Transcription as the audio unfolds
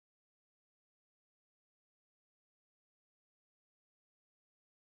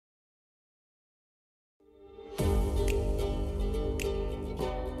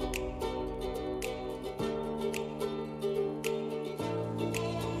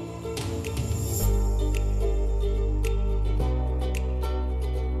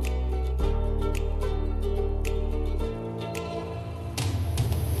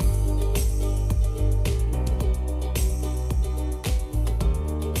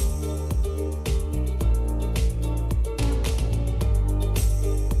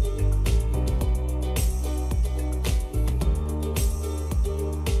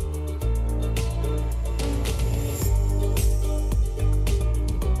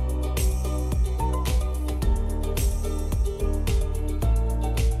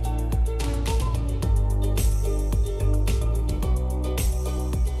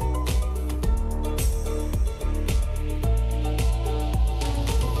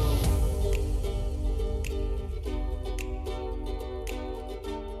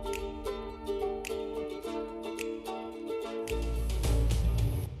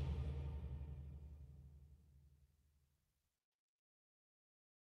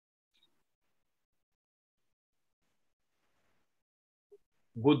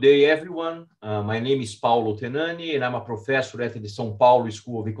Good day, everyone. My name is Paulo Tenani, and I'm a professor at the São Paulo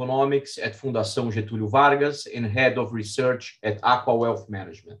School of Economics at Fundação Getulio Vargas and head of research at AQUA Wealth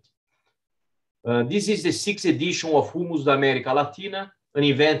Management. This is the 6th edition of Rumos da América Latina, an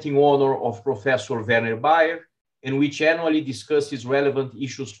event in honor of Professor Werner Baer, and which annually discusses relevant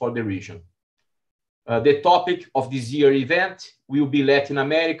issues for the region. The topic of this year's event will be Latin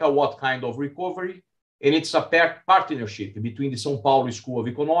America, what kind of recovery? And it's a partnership between the São Paulo School of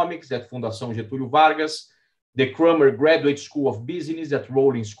Economics at Fundação Getulio Vargas, the Crummer Graduate School of Business at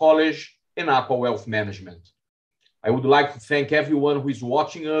Rollins College, and AQUA Wealth Management. I would like to thank everyone who is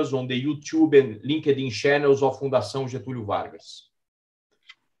watching us on the YouTube and LinkedIn channels of Fundação Getulio Vargas.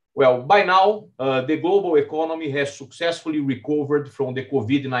 Well, by now, the global economy has successfully recovered from the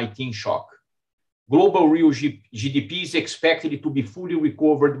COVID-19 shock. Global real GDP is expected to be fully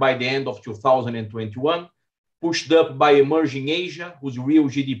recovered by the end of 2021, pushed up by emerging Asia, whose real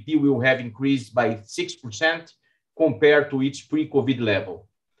GDP will have increased by 6% compared to its pre-COVID level.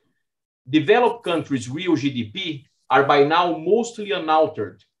 Developed countries' real GDP are by now mostly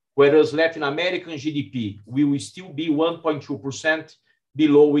unaltered, whereas Latin American GDP will still be 1.2%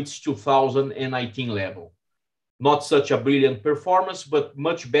 below its 2019 level. Not such a brilliant performance, but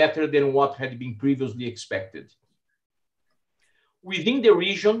much better than what had been previously expected. Within the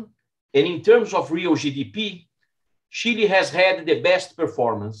region, and in terms of real GDP, Chile has had the best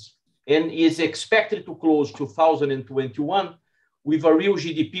performance and is expected to close 2021 with a real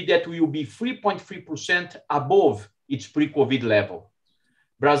GDP that will be 3.3% above its pre-COVID level.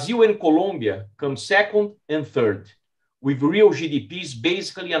 Brazil and Colombia come second and third, with real GDPs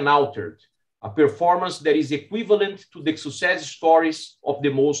basically unaltered, a performance that is equivalent to the success stories of the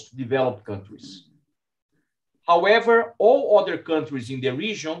most developed countries. However, all other countries in the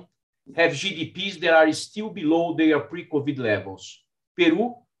region have GDPs that are still below their pre-COVID levels.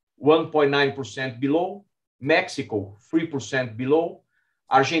 Peru, 1.9% below, Mexico, 3% below,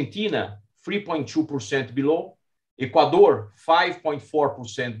 Argentina, 3.2% below, Ecuador,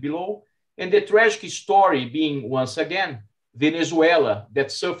 5.4% below, and the tragic story being, once again, Venezuela,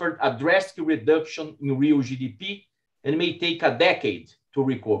 that suffered a drastic reduction in real GDP and may take a decade to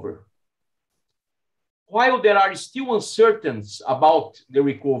recover. While there are still uncertainties about the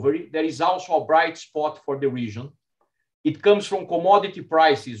recovery, there is also a bright spot for the region. It comes from commodity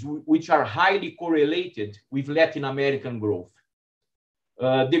prices, which are highly correlated with Latin American growth.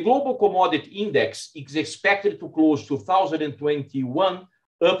 The global commodity index is expected to close 2021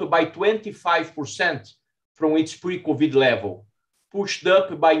 up by 25%, from its pre-COVID level, pushed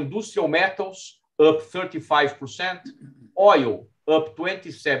up by industrial metals, up 35%, oil, up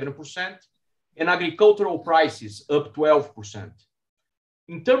 27%, and agricultural prices, up 12%.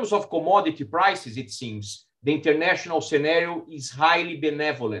 In terms of commodity prices, it seems, the international scenario is highly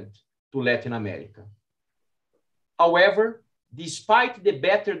benevolent to Latin America. However, despite the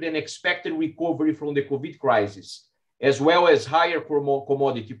better than expected recovery from the COVID crisis, as well as higher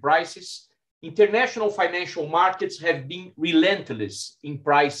commodity prices, international financial markets have been relentless in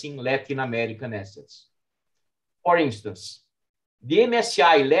pricing Latin American assets. For instance, the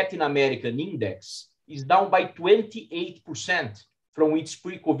MSCI Latin American Index is down by 28% from its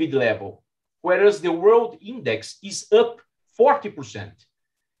pre-COVID level, whereas the World Index is up 40%,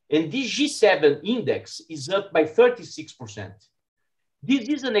 and the G7 Index is up by 36%. This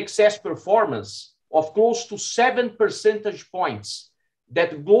is an excess performance of close to 7 percentage points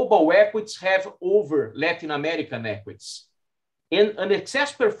that global equities have over Latin American equities. And an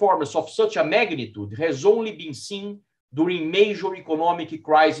excess performance of such a magnitude has only been seen during major economic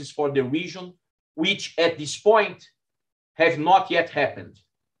crises for the region, which at this point have not yet happened.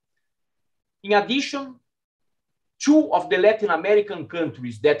 In addition, two of the Latin American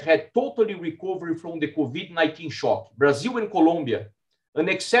countries that had totally recovered from the COVID-19 shock, Brazil and Colombia, an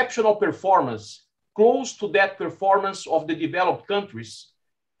exceptional performance close to that performance of the developed countries,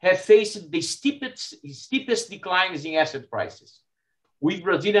 have faced the steepest declines in asset prices, with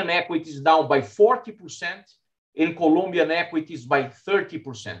Brazilian equities down by 40% and Colombian equities by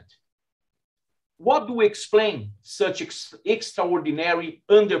 30%. What do we explain such extraordinary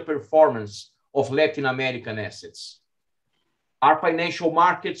underperformance of Latin American assets? Are financial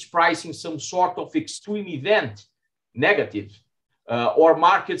markets pricing some sort of extreme event, negative, or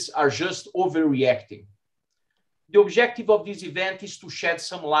markets are just overreacting? The objective of this event is to shed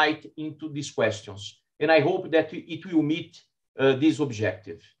some light into these questions, and I hope that it will meet this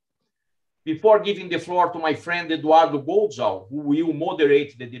objective. Before giving the floor to my friend Eduardo Goldszal, who will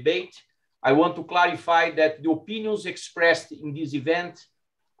moderate the debate, I want to clarify that the opinions expressed in this event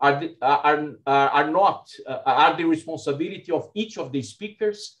are the responsibility of each of the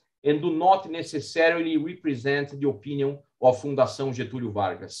speakers and do not necessarily represent the opinion of Fundação Getulio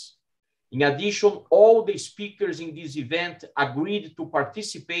Vargas. In addition, all the speakers in this event agreed to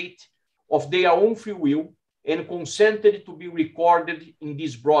participate of their own free will and consented to be recorded in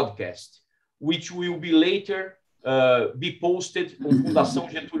this broadcast, which will be later be posted on Fundação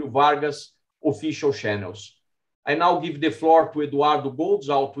Getulio Vargas official channels. I now give the floor to Eduardo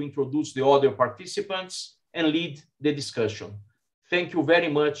Goldszal to introduce the other participants and lead the discussion. Thank you very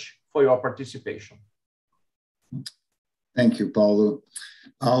much for your participation. Thank you, Paulo.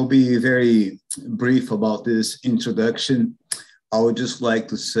 I'll be very brief about this introduction. I would just like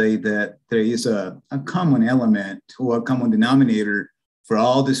to say that there is a common element or a common denominator for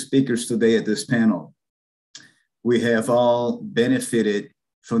all the speakers today at this panel. We have all benefited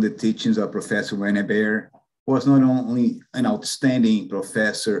from the teachings of Professor Werner Baer, who was not only an outstanding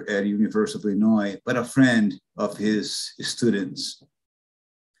professor at the University of Illinois, but a friend of his students.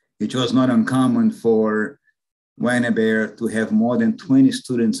 It was not uncommon for Werner Baer to have more than 20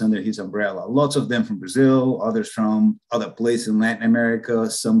 students under his umbrella, lots of them from Brazil, others from other places in Latin America,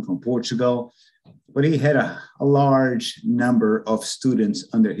 some from Portugal, but he had a large number of students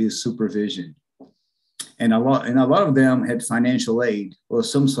under his supervision. And a lot of them had financial aid or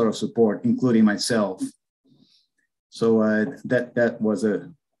some sort of support, including myself. So that was a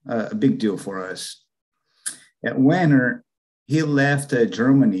big deal for us. At Werner, he left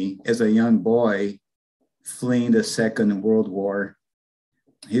Germany as a young boy, fleeing the Second World War.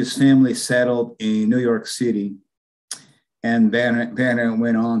 His family settled in New York City, and Werner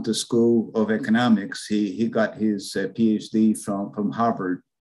went on to School of Economics. He got his PhD from Harvard.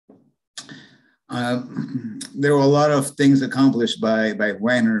 There were a lot of things accomplished by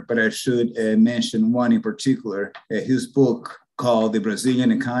Werner, but I should mention one in particular. His book called The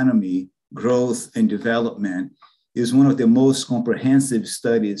Brazilian Economy, Growth and Development is one of the most comprehensive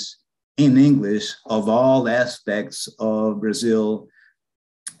studies in English of all aspects of Brazil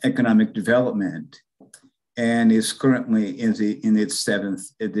economic development, and is currently in its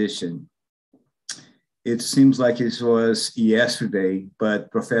 7th edition. It seems like it was yesterday, but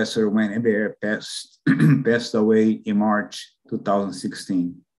Professor Werner Baer passed away in March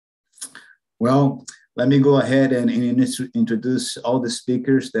 2016. Well, let me go ahead and introduce all the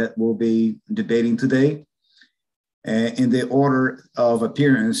speakers that will be debating today. In the order of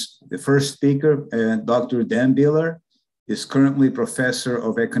appearance, the first speaker, Dr. Dan Biller, is currently Professor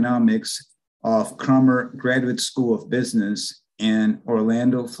of Economics of Crummer Graduate School of Business in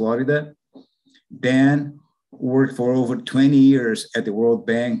Orlando, Florida. Dan worked for over 20 years at the World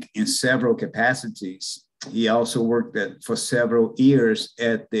Bank in several capacities. He also worked for several years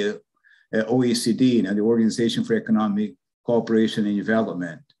at the OECD, the Organization for Economic Cooperation and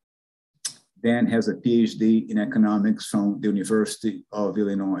Development. Dan has a PhD in economics from the University of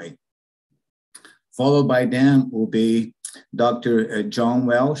Illinois. Followed by Dan will be Dr. John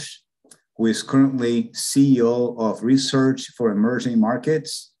Welsh, who is currently CEO of Research for Emerging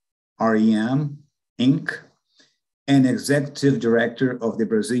Markets, REM, Inc., and Executive Director of the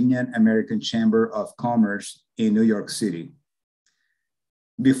Brazilian American Chamber of Commerce in New York City.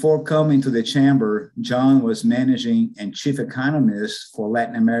 Before coming to the chamber, John was managing and chief economist for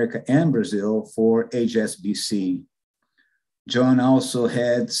Latin America and Brazil for HSBC. John also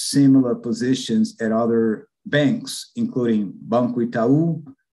had similar positions at other banks, including Banco Itaú,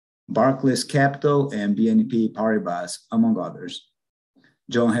 Barclays Capital, and BNP Paribas, among others.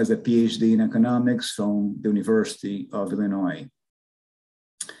 John has a PhD in economics from the University of Illinois.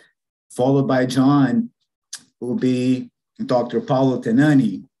 Followed by John will be Dr. Paulo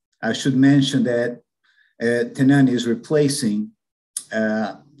Tenani. I should mention that Tenani is replacing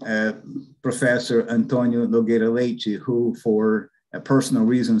Professor Antonio Nogueira Leite, who for personal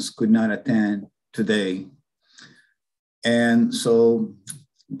reasons could not attend today. And so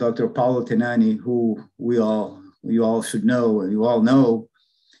Dr. Paulo Tenani, who you all should know, and you all know,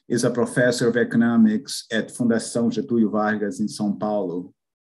 is a professor of economics at Fundação Getulio Vargas in São Paulo.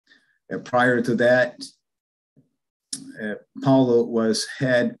 Prior to that, Paulo was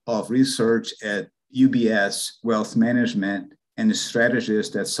head of research at UBS Wealth Management and a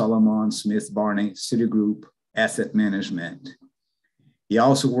strategist at Solomon Smith Barney Citigroup Asset Management. He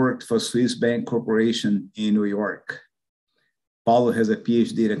also worked for Swiss Bank Corporation in New York. Paulo has a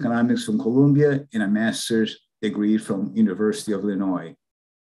PhD in economics from Columbia and a master's degree from University of Illinois.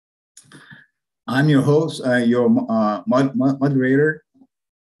 I'm your host, your moderator.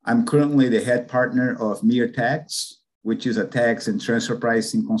 I'm currently the head partner of MEER Tax, which is a tax and transfer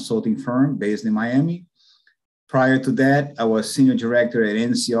pricing consulting firm based in Miami. Prior to that, I was senior director at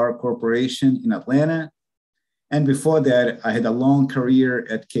NCR Corporation in Atlanta. And before that, I had a long career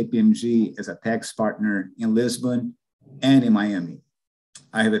at KPMG as a tax partner in Lisbon and in Miami.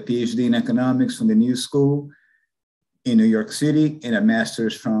 I have a PhD in economics from the New School in New York City and a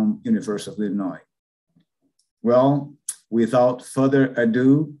master's from University of Illinois. Well, without further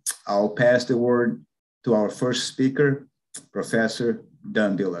ado, I'll pass the word to our first speaker, Professor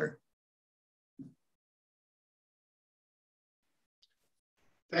Dunbiller.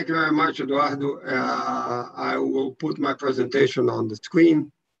 Thank you very much, Eduardo. I will put my presentation on the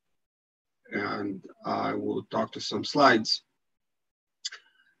screen and I will talk to some slides.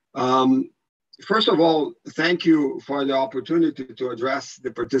 First of all, thank you for the opportunity to address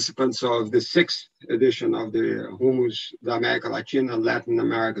the participants of the 6th edition of the Rumos da América Latina Latin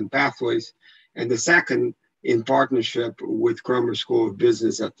American Pathways, and the second in partnership with Crummer School of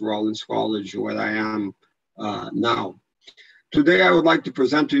Business at Rollins College, where I am now. Today, I would like to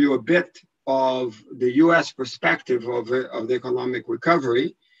present to you a bit of the US perspective of the economic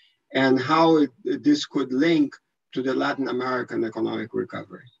recovery and how this could link to the Latin American economic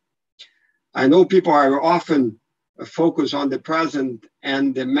recovery. I know people are often focused on the present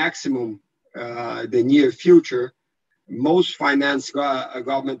and the maximum, the near future. Most finance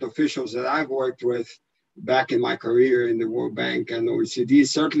government officials that I've worked with back in my career in the World Bank and OECD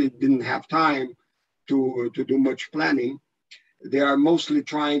certainly didn't have time to do much planning. They are mostly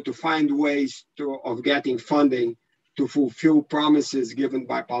trying to find ways of getting funding to fulfill promises given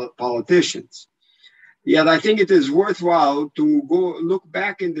by politicians. Yet I think it is worthwhile to go look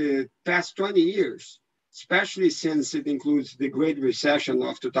back in the past 20 years, especially since it includes the Great Recession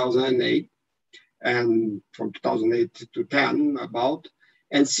of 2008 and from 2008 to 10 about,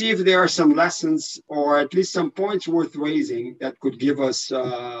 and see if there are some lessons or at least some points worth raising that could give us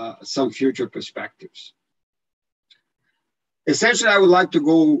some future perspectives. Essentially, I would like to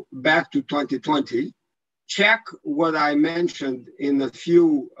go back to 2020, check what I mentioned in a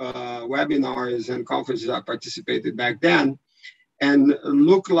few webinars and conferences I participated back then, and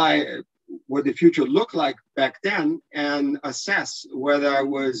look like what the future looked like back then, and assess whether I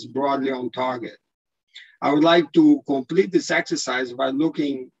was broadly on target. I would like to complete this exercise by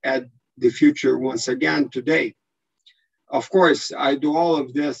looking at the future once again today. Of course, I do all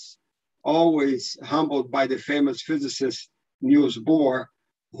of this always humbled by the famous physicist Niels Bohr,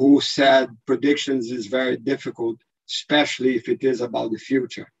 who said predictions is very difficult, especially if it is about the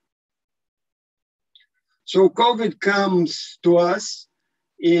future. So COVID comes to us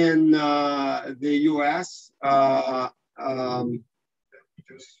in the US. Just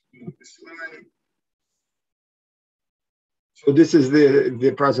move the slide. So this is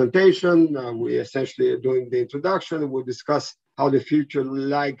the presentation. We essentially are doing the introduction. We'll discuss how the future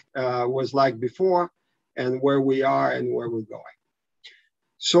was like before, and where we are and where we're going.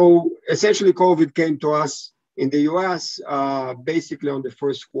 So essentially COVID came to us in the US basically on the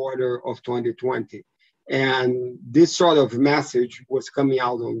first quarter of 2020. And this sort of message was coming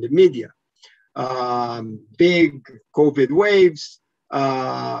out on the media. Big COVID waves,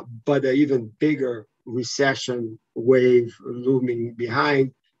 but an even bigger recession wave looming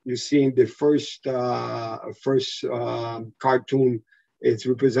behind. You see in the first cartoon, it's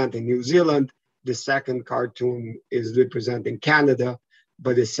representing New Zealand. The second cartoon is representing Canada,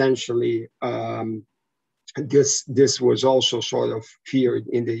 but essentially this was also sort of feared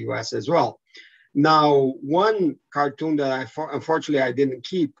in the US as well. Now, one cartoon that unfortunately I didn't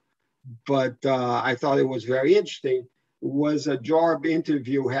keep, but I thought it was very interesting, was a job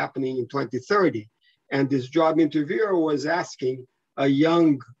interview happening in 2030. And this job interviewer was asking a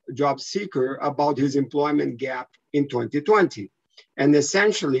young job seeker about his employment gap in 2020. And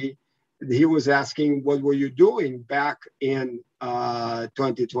essentially, he was asking, what were you doing back in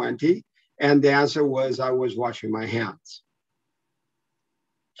 2020? And the answer was, I was washing my hands.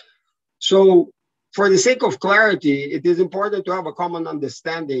 So for the sake of clarity, it is important to have a common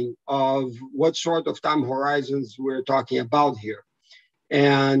understanding of what sort of time horizons we're talking about here.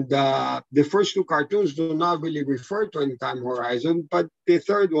 And the first two cartoons do not really refer to any time horizon, but the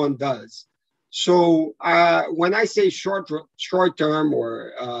third one does. So when I say short term,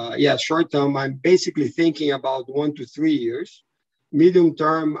 I'm basically thinking about 1 to 3 years. Medium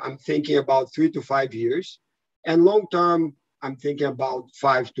term, I'm thinking about 3 to 5 years. And long term, I'm thinking about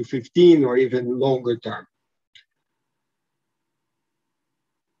 5 to 15 or even longer term.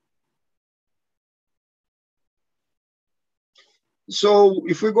 So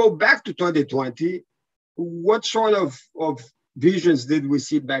if we go back to 2020, what sort of visions did we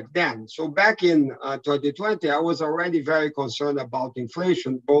see back then? So back in 2020, I was already very concerned about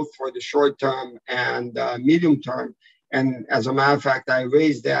inflation, both for the short term and medium term. And as a matter of fact, I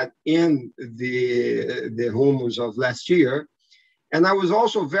raised that in the Rumos of last year. And I was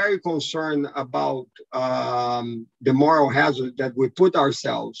also very concerned about the moral hazard that we put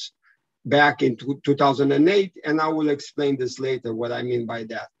ourselves back in 2008. And I will explain this later, what I mean by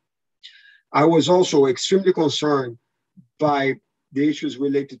that. I was also extremely concerned by the issues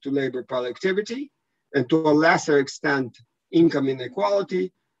related to labor productivity and to a lesser extent, income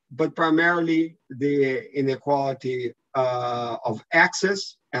inequality, but primarily the inequality of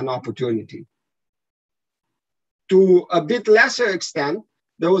access and opportunity. To a bit lesser extent,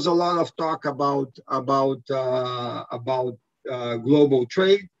 there was a lot of talk about global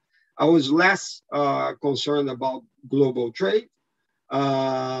trade. I was less concerned about global trade.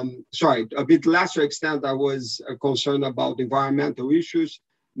 A bit lesser extent, I was concerned about environmental issues,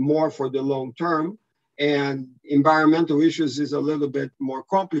 more for the long term. And environmental issues is a little bit more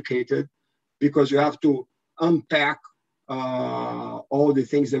complicated because you have to unpack all the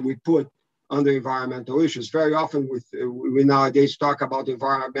things that we put under environmental issues. Very often we nowadays talk about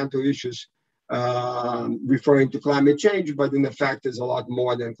environmental issues referring to climate change, but in effect is a lot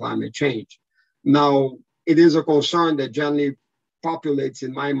more than climate change. Now, it is a concern that generally populates,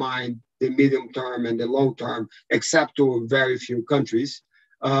 in my mind, the medium term and the long term, except to very few countries.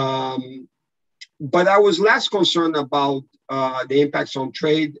 But I was less concerned about the impacts on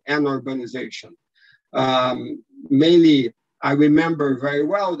trade and urbanization. Mainly, I remember very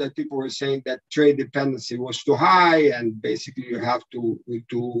well that people were saying that trade dependency was too high and basically you have to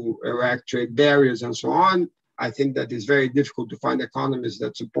erect trade barriers and so on. I think that it's very difficult to find economists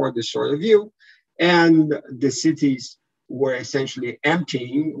that support this sort of view. And the cities were essentially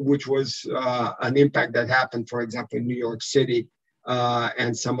emptying, which was an impact that happened, for example, in New York City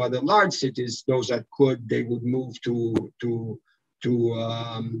and some other large cities. Those that could, they would move to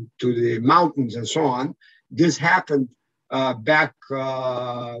the mountains and so on. This happened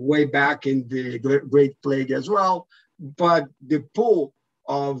way back in the Great Plague as well. But the pool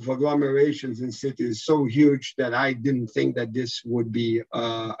of agglomerations in cities is so huge that I didn't think that this would be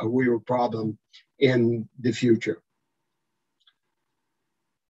a real problem in the future.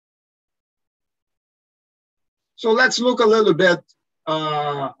 So let's look a little bit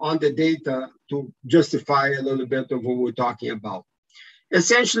on the data to justify a little bit of what we're talking about.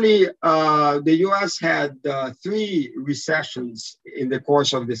 Essentially, the US had 3 recessions in the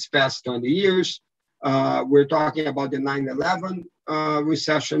course of this past 20 years. We're talking about the 9/11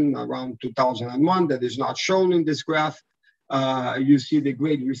 recession around 2001 that is not shown in this graph. You see the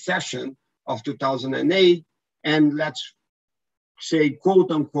Great Recession of 2008, and let's say,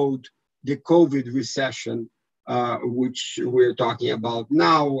 quote unquote, the COVID recession, which we're talking about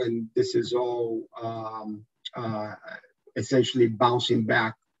now, and this is all essentially bouncing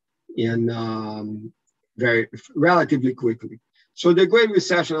back in very relatively quickly. So the Great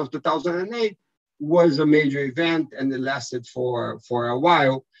Recession of 2008 was a major event and it lasted for a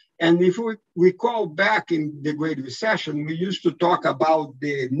while. And if we recall back in the Great Recession, we used to talk about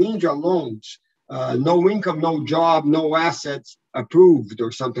the ninja loans, no income, no job, no assets approved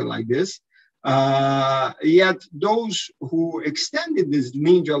or something like this. Yet those who extended these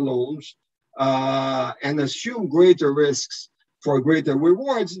ninja loans and assume greater risks for greater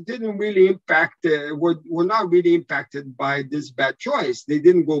rewards didn't really impact, were not really impacted by this bad choice. They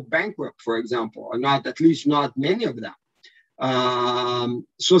didn't go bankrupt, for example, or not, at least not many of them.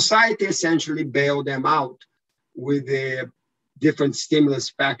 Society essentially bailed them out with the different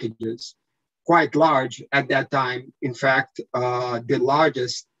stimulus packages, quite large at that time. In fact, the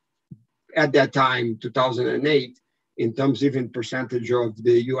largest at that time, 2008, in terms even percentage of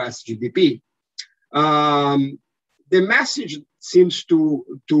the US GDP. The message seems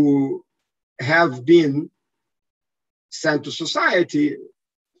to have been sent to society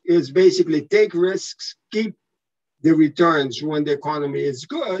is basically take risks, keep the returns when the economy is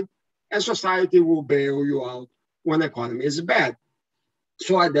good, and society will bail you out when the economy is bad.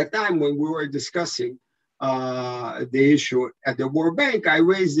 So at that time, when we were discussing the issue at the World Bank, I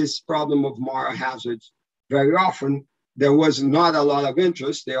raised this problem of moral hazards very often. There was not a lot of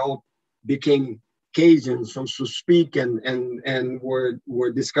interest. They all became Cajuns, so to speak, and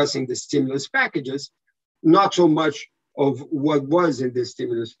were discussing the stimulus packages, not so much of what was in the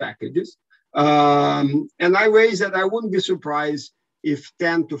stimulus packages. And I raised that I wouldn't be surprised if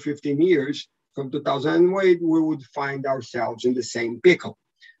 10 to 15 years from 2008, we would find ourselves in the same pickle.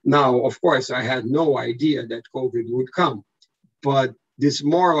 Now, of course, I had no idea that COVID would come, but this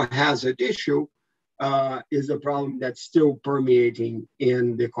moral hazard issue is a problem that's still permeating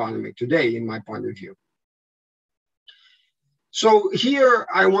in the economy today, in my point of view. So here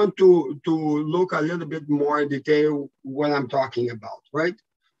I want to look a little bit more in detail what I'm talking about, right?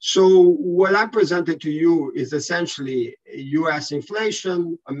 So what I presented to you is essentially US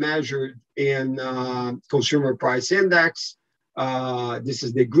inflation measured in consumer price index. This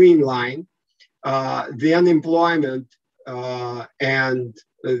is the green line. The unemployment and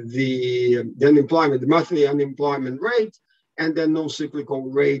the monthly unemployment rate, and the non-cyclical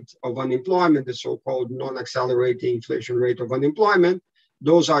rate of unemployment, the so-called non-accelerating inflation rate of unemployment.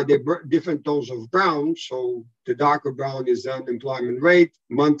 Those are the different tones of brown. So the darker brown is the unemployment rate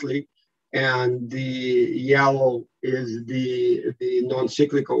monthly, and the yellow is the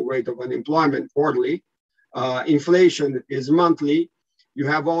non-cyclical rate of unemployment quarterly. Inflation is monthly. You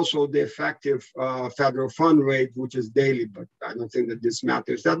have also the effective federal fund rate, which is daily, but I don't think that this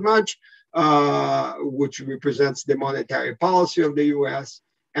matters that much, which represents the monetary policy of the US.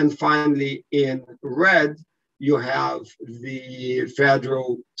 And finally, in red, you have the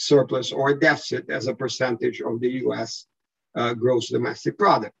federal surplus or deficit as a percentage of the US gross domestic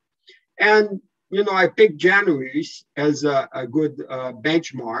product. And, you know, I picked January as a good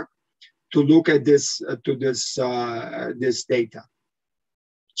benchmark to look at this data.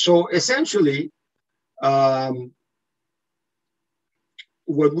 So essentially,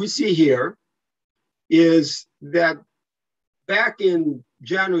 what we see here is that back in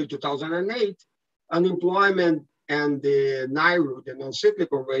January 2008, unemployment and the NIRU, the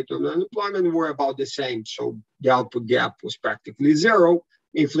non-cyclical rate of unemployment, were about the same. So the output gap was practically zero.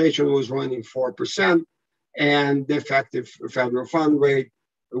 Inflation was running 4%, and the effective federal fund rate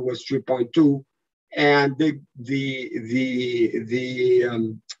was 3.2. And the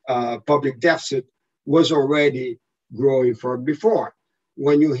public deficit was already growing from before.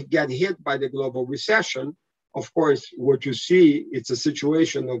 When you get hit by the global recession, of course, what you see, it's a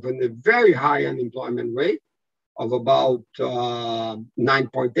situation of a very high unemployment rate of about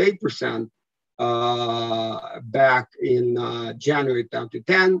 9.8% back in January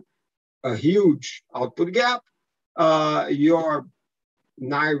 2010, a huge output gap. Your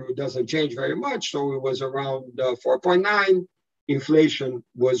NIRU doesn't change very much, so it was around 4.9. Inflation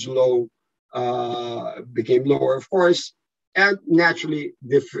was low, became lower, of course, and naturally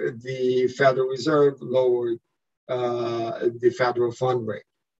the Federal Reserve lowered the federal fund rate.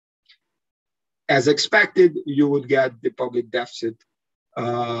 As expected, you would get the public deficit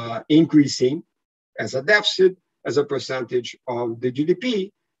increasing as a deficit, as a percentage of the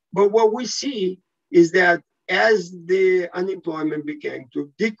GDP. But what we see is that as the unemployment began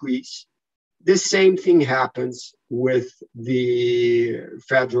to decrease, the same thing happens with the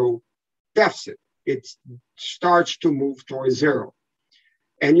federal deficit. It starts to move towards zero.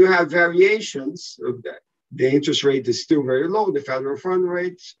 And you have variations of that. The interest rate is still very low, the federal fund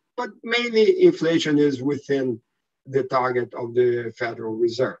rates, but mainly inflation is within the target of the Federal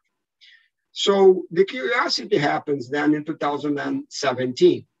Reserve. So the curiosity happens then in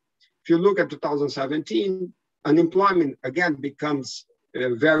 2017. If you look at 2017, unemployment again becomes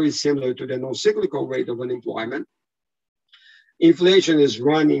very similar to the non-cyclical rate of unemployment. Inflation is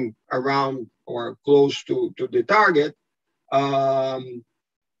running around or close to the target.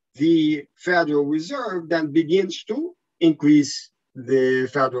 The Federal Reserve then begins to increase the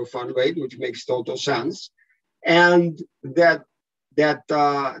federal fund rate, which makes total sense. And that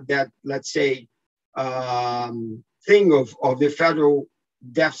let's say, thing of the federal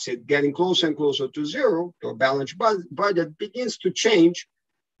deficit getting closer and closer to zero, to a balanced budget, begins to change,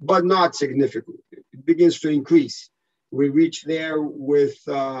 but not significantly. It begins to increase. We reach there with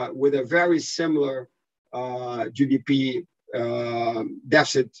a very similar GDP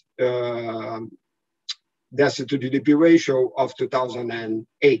deficit to GDP ratio of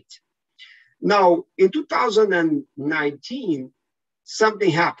 2008. Now, in 2019, something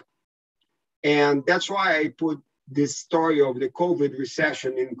happened. And that's why I put this story of the COVID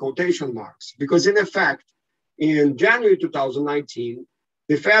recession in quotation marks, because in effect, in January 2019,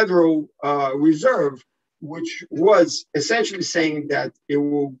 the Federal Reserve, which was essentially saying that it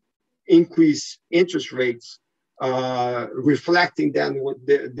will increase interest rates, reflecting then what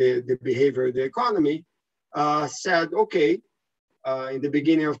the behavior of the economy, said, okay, in the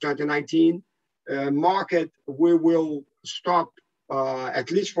beginning of 2019, market, we will stop, at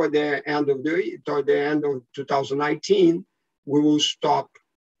least for the end of toward the end of 2019, we will stop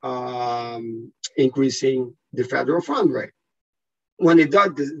increasing the federal fund rate. When it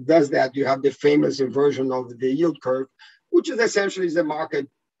does that, you have the famous inversion of the yield curve, which is essentially the market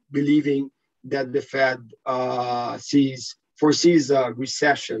believing that the Fed foresees a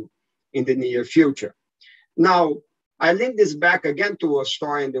recession in the near future. Now, I link this back again to a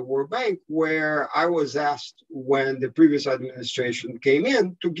story in the World Bank where I was asked when the previous administration came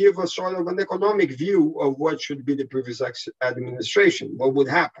in to give a sort of an economic view of what should be the previous administration, what would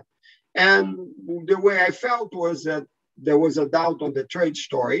happen. And the way I felt was that there was a doubt on the trade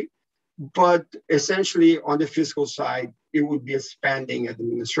story, but essentially on the fiscal side, it would be a spending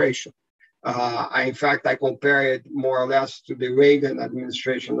administration. In fact, I compare it more or less to the Reagan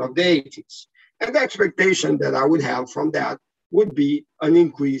administration of the 80s. And the expectation that I would have from that would be an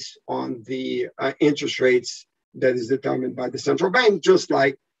increase on the interest rates that is determined by the central bank, just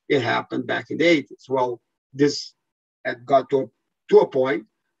like it happened back in the 80s. Well, this had got to a point,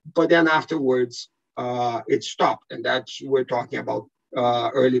 but then afterwards, it stopped. And that's, we're talking about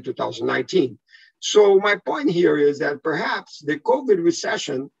early 2019. So my point here is that perhaps the COVID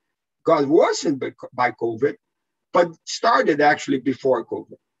recession got worsened by COVID, but started actually before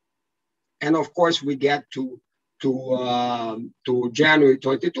COVID. And of course, we get to January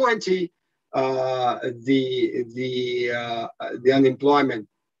 2020, the unemployment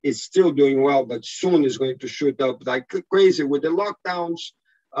is still doing well, but soon is going to shoot up like crazy with the lockdowns.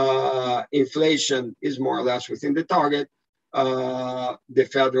 Inflation is more or less within the target. The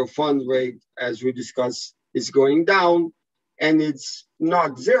federal fund rate, as we discussed, is going down, and it's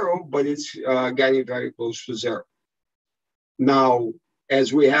not zero, but it's getting very close to zero. Now,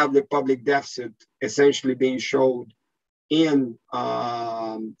 as we have the public deficit essentially being showed in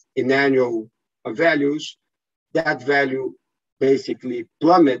annual values, that value basically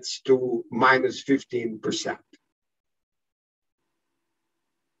plummets to minus 15%.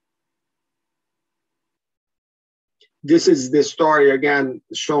 This is the story again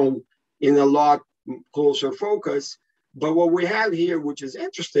shown in a lot closer focus, but what we have here, which is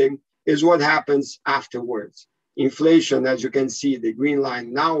interesting, is what happens afterwards. Inflation, as you can see, the green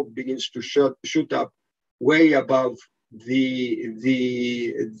line now begins to shoot up way above the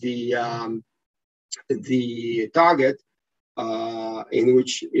target in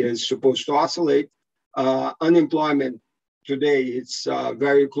which is supposed to oscillate. Unemployment today, it's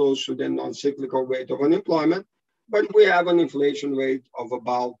very close to the non-cyclical rate of unemployment, but we have an inflation rate of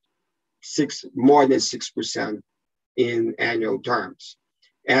about more than 6% in annual terms.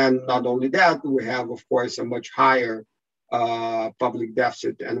 And not only that, we have, of course, a much higher public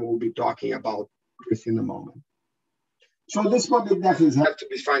deficit, and we'll be talking about this in a moment. So this public deficit has to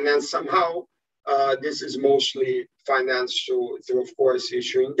be financed somehow. This is mostly financed through, of course,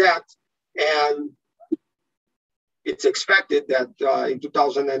 issuing debt. And it's expected that in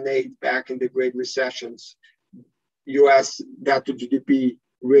 2008, back in the Great Recessions, US debt to GDP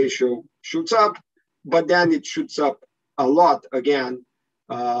ratio shoots up, but then it shoots up a lot again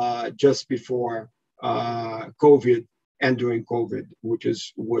just before COVID and during COVID, which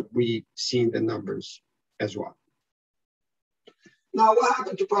is what we see in the numbers as well. Now, what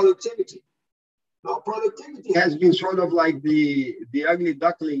happened to productivity? Now, productivity has been sort of like the ugly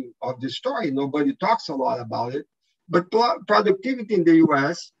duckling of the story. Nobody talks a lot about it, but productivity in the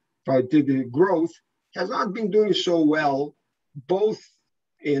US, productivity growth, has not been doing so well, both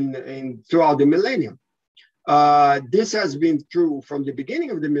throughout the millennium. This has been true from the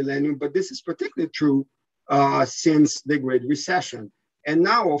beginning of the millennium, but this is particularly true since the Great Recession. And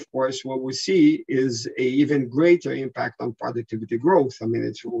now, of course, what we see is an even greater impact on productivity growth. I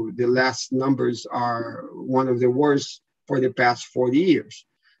mean, the last numbers are one of the worst for the past 40 years.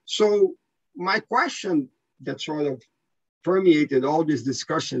 So my question that sort of permeated all these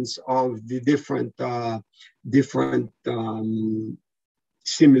discussions of the different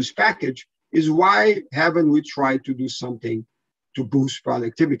stimulus package is why haven't we tried to do something to boost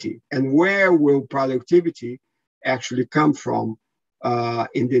productivity? And where will productivity actually come from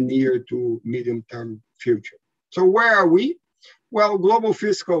in the near to medium term future? So where are we? Well, global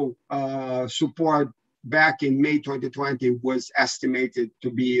fiscal support back in May 2020 was estimated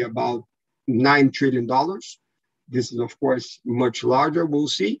to be about $9 trillion. This is, of course, much larger, we'll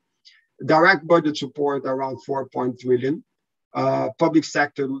see. Direct budget support around 4.3 trillion. Public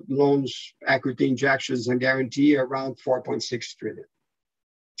sector loans, equity injections, and guarantee around 4.6 trillion.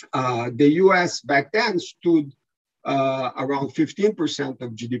 The US back then stood around 15%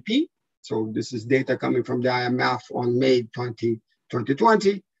 of GDP. So this is data coming from the IMF on May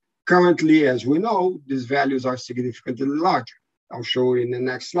 2020. Currently, as we know, these values are significantly larger. I'll show you in the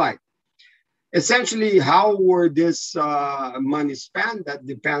next slide. Essentially, how were this money spent? That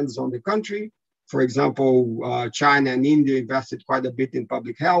depends on the country. For example, China and India invested quite a bit in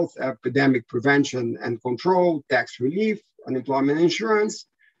public health, epidemic prevention and control, tax relief, unemployment insurance.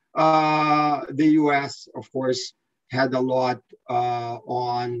 The US, of course, had a lot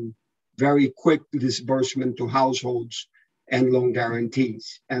on very quick disbursement to households and loan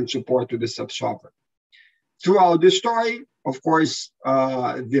guarantees and support to the sub-sovereign. Throughout the story, of course,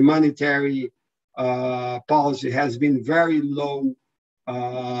 the monetary policy has been very low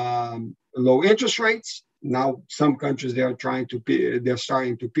interest rates. Now, some countries they're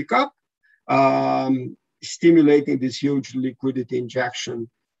starting to pick up, stimulating this huge liquidity injection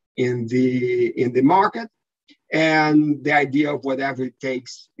in the market, and the idea of whatever it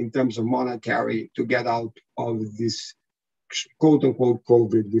takes in terms of monetary to get out of this quote unquote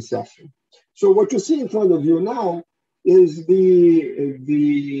COVID recession. So what you see in front of you now is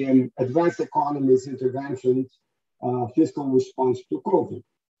the advanced economies interventions, fiscal response to COVID.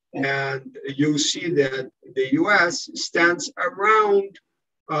 And you see that the US stands around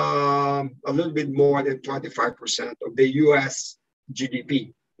a little bit more than 25% of the US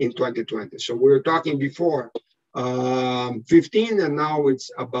GDP in 2020. So we were talking before 15, and now it's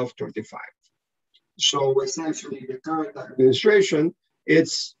above 25. So essentially the current administration,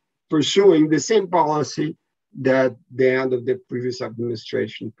 it's pursuing the same policy that the end of the previous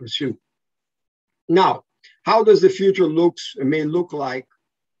administration pursued. Now, how does the future may look like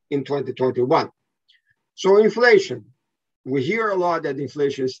in 2021? So inflation, we hear a lot that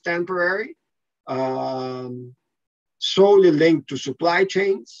inflation is temporary, solely linked to supply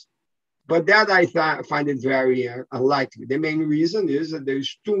chains, but that I find it very unlikely. The main reason is that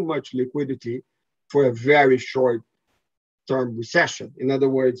there's too much liquidity for a very short-term recession. In other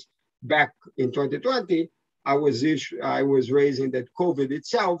words, back in 2020, I was raising that COVID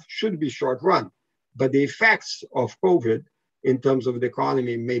itself should be short-run, but the effects of COVID in terms of the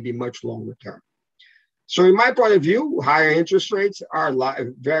economy may be much longer term. So in my point of view, higher interest rates are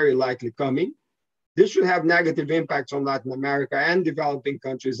very likely coming. This should have negative impacts on Latin America and developing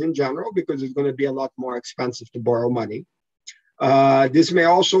countries in general, because it's going to be a lot more expensive to borrow money. This may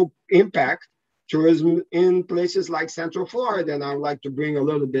also impact tourism in places like Central Florida, and I would like to bring a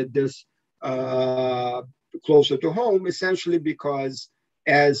little bit this closer to home, essentially because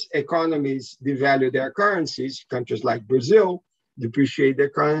as economies devalue their currencies, countries like Brazil depreciate their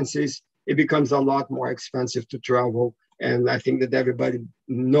currencies, it becomes a lot more expensive to travel. And I think that everybody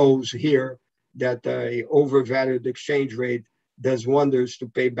knows here that a overvalued exchange rate does wonders to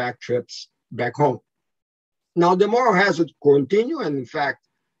pay back trips back home. Now, the moral hazard continue, and in fact,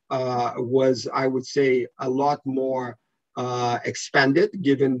 was, I would say, a lot more expanded,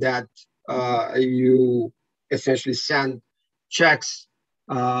 given that you essentially send checks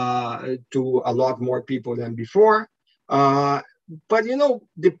to a lot more people than before. But, you know,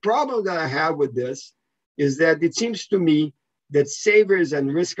 the problem that I have with this is that it seems to me that savers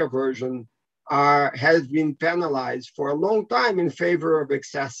and risk aversion has been penalized for a long time in favor of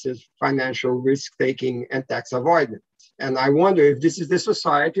excessive financial risk-taking and tax avoidance. And I wonder if this is the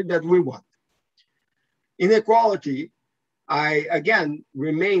society that we want. Inequality, I, again,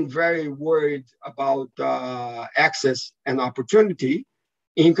 remain very worried about access and opportunity.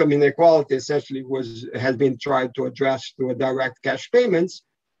 Income inequality essentially has been tried to address through a direct cash payments,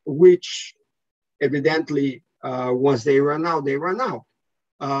 which evidently, once they run out, they run out.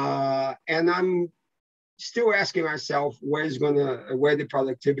 And I'm still asking myself where the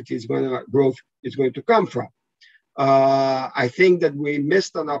productivity growth is going to come from. I think that we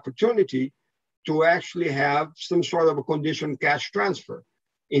missed an opportunity to actually have some sort of a conditioned cash transfer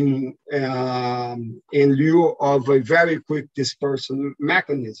in lieu of a very quick dispersal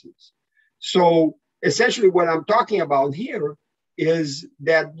mechanisms. So essentially what I'm talking about here is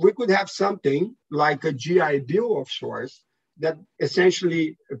that we could have something like a GI Bill of sorts that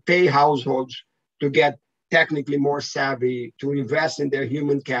essentially pay households to get technically more savvy, to invest in their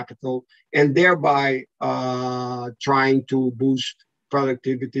human capital, and thereby trying to boost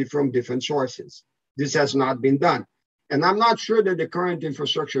productivity from different sources. This has not been done. And I'm not sure that the current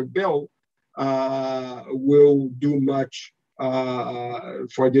infrastructure bill will do much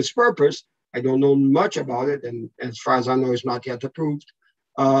for this purpose. I don't know much about it, and as far as I know, it's not yet approved.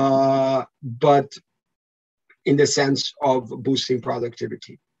 But in the sense of boosting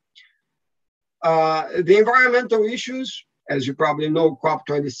productivity. The environmental issues, as you probably know,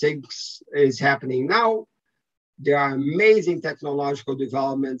 COP26 is happening now. There are amazing technological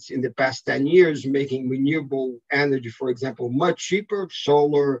developments in the past 10 years, making renewable energy, for example, much cheaper,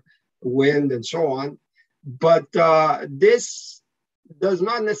 solar, wind, and so on. But this does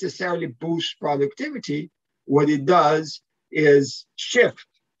not necessarily boost productivity. What it does is shift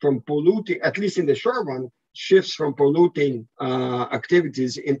from polluting, at least in the short run, shifts from polluting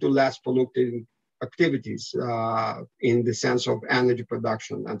activities into less polluting activities in the sense of energy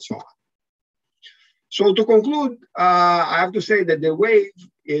production and so on. So to conclude, I have to say that the wave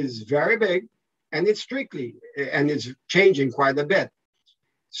is very big and it's changing quite a bit.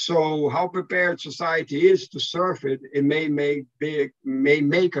 So how prepared society is to surf it, it may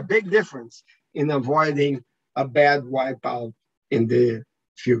make a big difference in avoiding a bad wipeout in the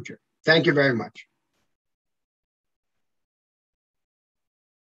future. Thank you very much.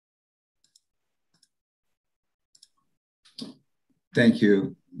 Thank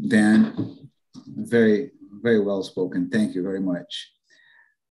you, Dan. Very, very well spoken. Thank you very much.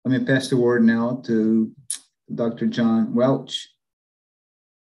 Let me pass the word now to Dr. John Welch.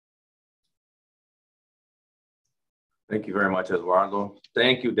 Thank you very much, Eduardo.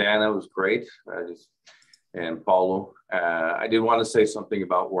 Thank you, Dan. That was great. And Paulo. I did want to say something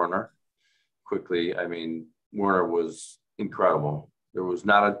about Werner quickly. I mean, Werner was incredible. There was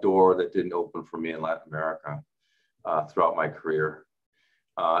not a door that didn't open for me in Latin America throughout my career.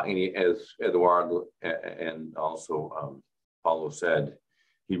 And he, as Eduardo and also Paulo said,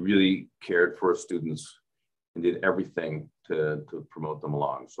 he really cared for his students and did everything to promote them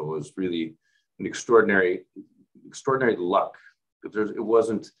along. So it was really an extraordinary luck, because it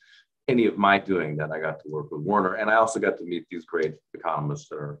wasn't any of my doing that I got to work with Werner. And I also got to meet these great economists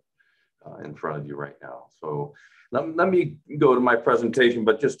that are in front of you right now. So let me go to my presentation,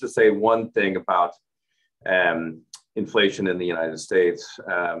 but just to say one thing about inflation in the United States.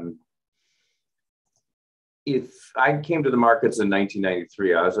 If I came to the markets in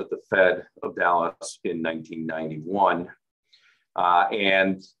 1993, I was at the Fed of Dallas in 1991.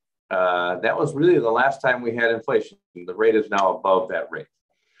 And that was really the last time we had inflation. The rate is now above that rate.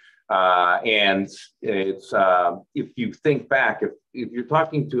 And it's, if you think back, if you're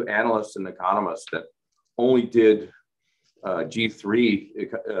talking to analysts and economists that only did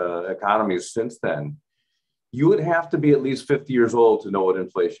G3 economies since then, you would have to be at least 50 years old to know what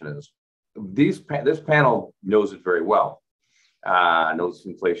inflation is. This panel knows it very well, knows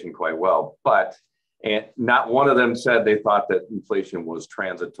inflation quite well, but not one of them said they thought that inflation was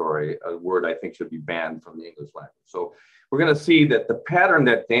transitory, a word I think should be banned from the English language. So we're going to see that the pattern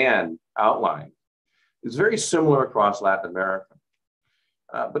that Dan outlined is very similar across Latin America.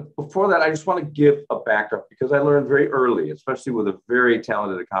 But before that, I just want to give a backup, because I learned very early, especially with a very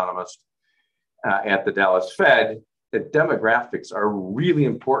talented economist at the Dallas Fed, that demographics are really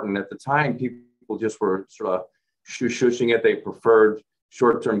important. At the time, people just were sort of shushing it. They preferred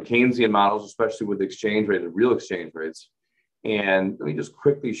short-term Keynesian models, especially with exchange rate and real exchange rates. And let me just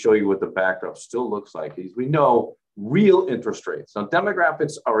quickly show you what the backdrop still looks like. As we know, real interest rates. Now,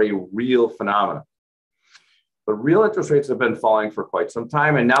 demographics are a real phenomenon, but real interest rates have been falling for quite some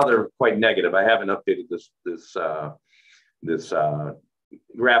time, and now they're quite negative. I haven't updated this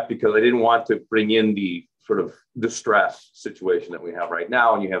graph because I didn't want to bring in the sort of distress situation that we have right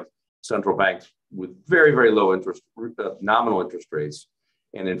now. And you have central banks with very, very low interest, nominal interest rates,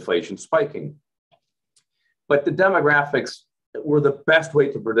 and inflation spiking. But the demographics were the best way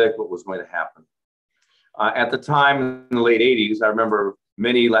to predict what was going to happen. At the time, in the late 80s, I remember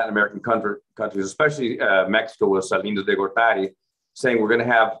many Latin American countries, especially Mexico with Salinas de Gortari, saying we're going to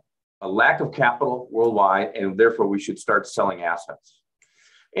have a lack of capital worldwide, and therefore we should start selling assets.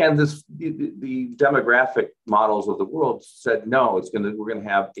 And the demographic models of the world said, no, we're going to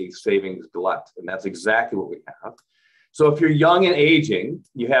have a savings glut. And that's exactly what we have. So if you're young and aging,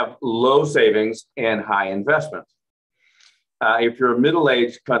 you have low savings and high investment. If you're a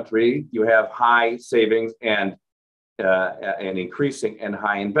middle-aged country, you have high savings and increasing and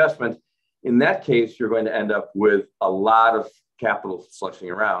high investment. In that case, you're going to end up with a lot of capital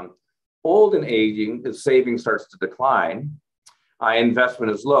slushing around. Old and aging, the savings starts to decline.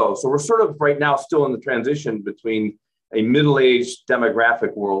 Investment is low. So we're sort of right now still in the transition between a middle-aged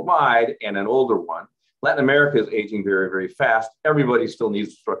demographic worldwide and an older one. Latin America is aging very, very fast. Everybody still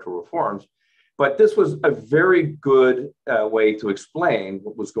needs structural reforms. But this was a very good way to explain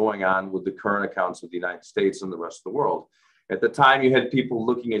what was going on with the current accounts of the United States and the rest of the world. At the time, you had people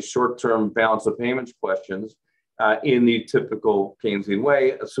looking at short-term balance of payments questions in the typical Keynesian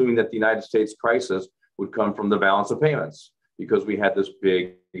way, assuming that the United States crisis would come from the balance of payments, because we had this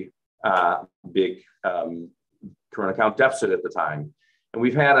big current account deficit at the time. And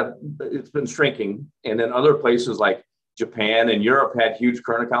it's been shrinking. And then other places like Japan and Europe had huge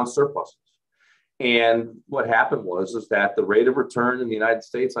current account surpluses. And what happened was that the rate of return in the United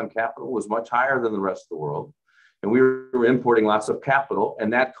States on capital was much higher than the rest of the world. And we were importing lots of capital,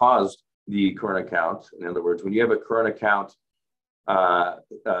 and that caused the current account. In other words, when you have a current account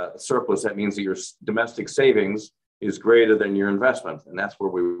surplus, that means that your domestic savings is greater than your investment. And that's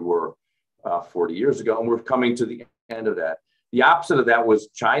where we were 40 years ago. And we're coming to the end of that. The opposite of that was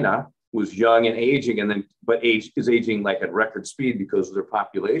China, was young and aging, and then is aging like at record speed because of their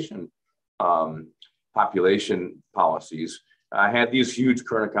population policies, had these huge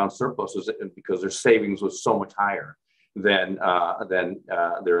current account surpluses because their savings was so much higher than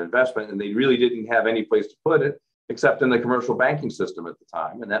their investment, and they really didn't have any place to put it except in the commercial banking system at the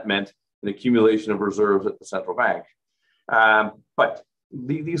time, and that meant an accumulation of reserves at the central bank. But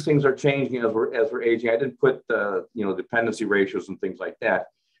these things are changing as we're aging. I didn't put the dependency ratios and things like that,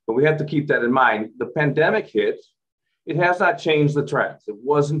 but we have to keep that in mind. The pandemic hit. It has not changed the trends. It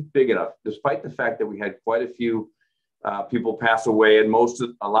wasn't big enough, despite the fact that we had quite a few people pass away, and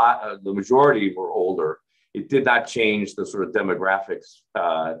the majority were older. It did not change the sort of demographics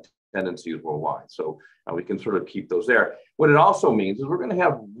tendencies worldwide. So we can sort of keep those there. What it also means is we're going to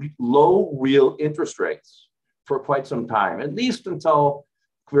have low real interest rates for quite some time, at least until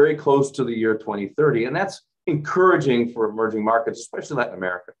very close to the year 2030. And that's encouraging for emerging markets, especially Latin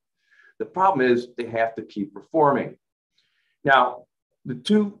America. The problem is they have to keep reforming. Now, the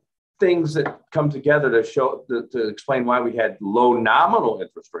two things that come together to explain why we had low nominal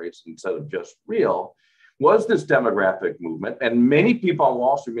interest rates instead of just real was this demographic movement. And many people on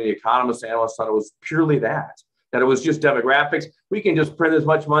Wall Street, many economists, analysts thought it was purely that it was just demographics. We can just print as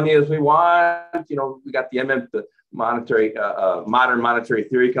much money as we want. We got the monetary, modern monetary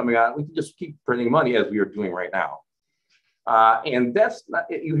theory coming out. We can just keep printing money as we are doing right now. And that's not,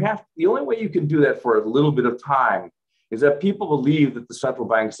 the only way you can do that for a little bit of time is that people believe that the central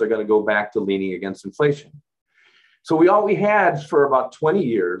banks are going to go back to leaning against inflation. So we had for about 20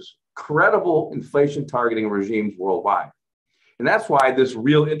 years, credible inflation targeting regimes worldwide. And that's why this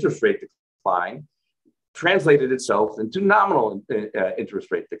real interest rate decline translated itself into nominal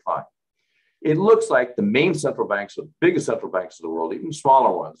interest rate decline. It looks like the main central banks, the biggest central banks of the world, even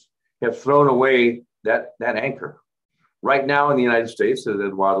smaller ones, have thrown away that anchor. Right now in the United States, as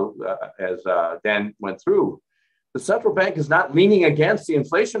Eduardo, as Dan went through, the central bank is not leaning against the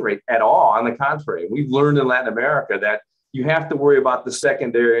inflation rate at all. On the contrary, we've learned in Latin America that you have to worry about the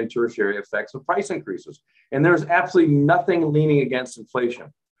secondary and tertiary effects of price increases. And there's absolutely nothing leaning against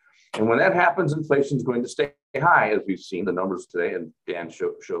inflation. And when that happens, inflation is going to stay high, as we've seen the numbers today, and Dan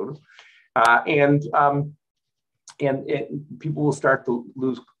showed. And people will start to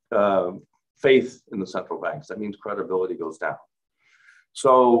lose faith in the central banks. That means credibility goes down.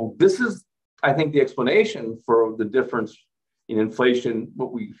 So this is, I think, the explanation for the difference in inflation,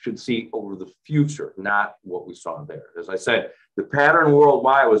 what we should see over the future, not what we saw there. As I said, the pattern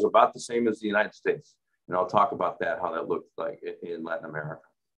worldwide was about the same as the United States. And I'll talk about that, how that looked like in Latin America.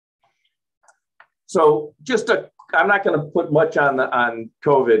 So I'm not going to put much on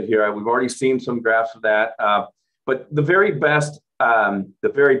COVID here. We've already seen some graphs of that. But the very best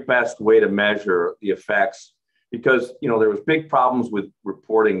way to measure the effects, because there was big problems with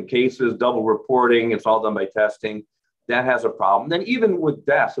reporting cases, double reporting. It's all done by testing. That has a problem. Then even with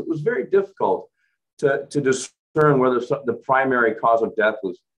deaths, it was very difficult to discern whether the primary cause of death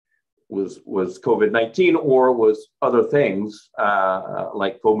was COVID-19 or was other things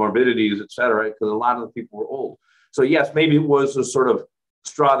like comorbidities, et cetera, because a lot of the people were old. So yes, maybe it was a sort of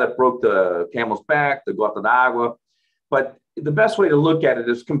straw that broke the camel's back, the gota d'agua. But the best way to look at it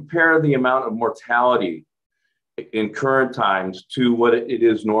is compare the amount of mortality in current times to what it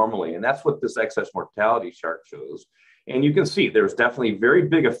is normally. And that's what this excess mortality chart shows. And you can see there's definitely very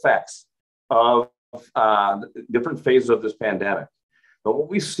big effects of different phases of this pandemic. But what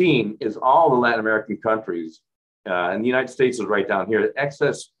we've seen is all the Latin American countries, and the United States is right down here,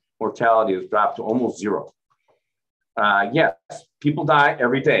 excess mortality has dropped to almost zero. Yes, people die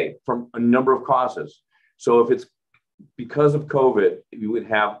every day from a number of causes. So if it's because of COVID, you would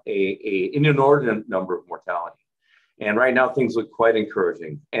have an inordinate number of mortality. And right now, things look quite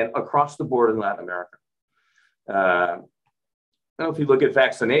encouraging, and across the board in Latin America. Now, if you look at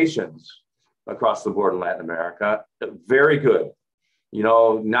vaccinations across the board in Latin America, very good.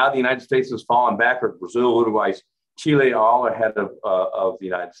 Now the United States has fallen backward. Brazil, Uruguay, Chile, all ahead of the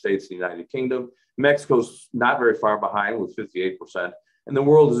United States, the United Kingdom. Mexico's not very far behind with 58%, and the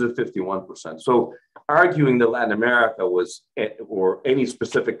world is at 51%. So arguing that Latin America or any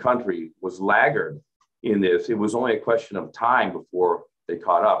specific country was laggard in this, it was only a question of time before they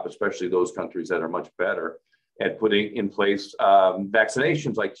caught up, especially those countries that are much better at putting in place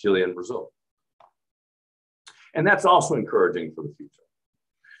vaccinations like Chile and Brazil. And that's also encouraging for the future.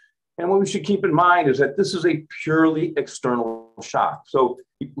 And what we should keep in mind is that this is a purely external shock. So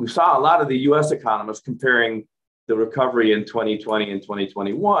we saw a lot of the US economists comparing the recovery in 2020 and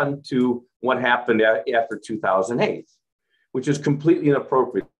 2021 to what happened after 2008, which is completely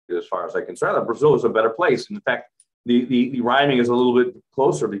inappropriate as far as I'm concerned. Brazil is a better place. In fact, the rhyming is a little bit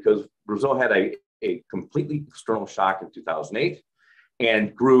closer because Brazil had a completely external shock in 2008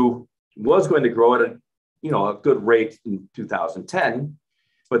 and was going to grow at a good rate in 2010,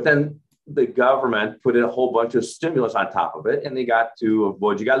 but then the government put in a whole bunch of stimulus on top of it, and they got to a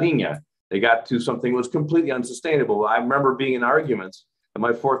boi de galinha. They got to something that was completely unsustainable. I remember being in arguments, and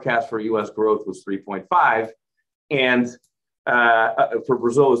my forecast for U.S. growth was 3.5, and for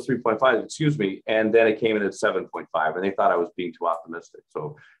Brazil was 3.5, excuse me, and then it came in at 7.5, and they thought I was being too optimistic.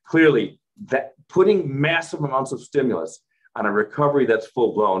 So clearly, that putting massive amounts of stimulus on a recovery that's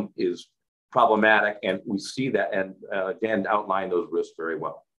full-blown is problematic, and we see that, and Dan outlined those risks very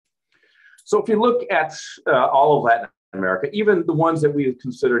well. So if you look at all of Latin America, even the ones that we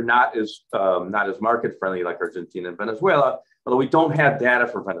consider not as market friendly, like Argentina and Venezuela, although we don't have data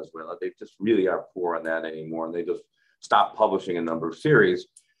for Venezuela, they just really are poor on that anymore, and they just stopped publishing a number of series.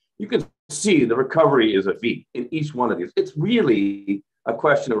 You can see the recovery is a V in each one of these. It's really a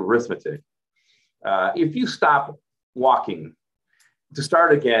question of arithmetic. If you stop walking to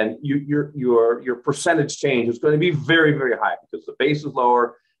start again, your percentage change is going to be very, very high because the base is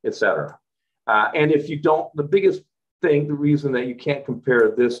lower, et cetera. And if you don't, the biggest thing, the reason that you can't compare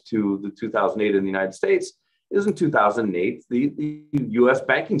this to the 2008 in the United States is in 2008, the US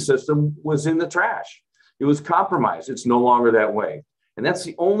banking system was in the trash. It was compromised. It's no longer that way. And that's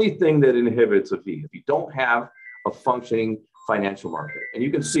the only thing that inhibits a V. If you don't have a functioning financial market. And you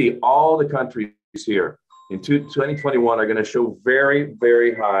can see all the countries here in 2021 are going to show very,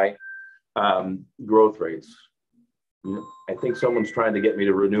 very high growth rates. I think someone's trying to get me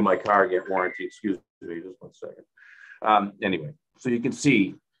to renew my car and get warranty. Excuse me, just 1 second. Anyway, so you can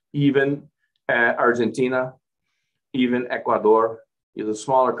see even Argentina, even Ecuador, the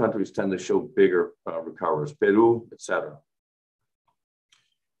smaller countries tend to show bigger recoveries, Peru, et cetera.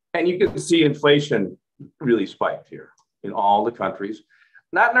 And you can see inflation really spiked here in all the countries.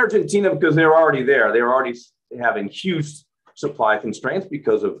 Not in Argentina because they were already there. They were already having huge supply constraints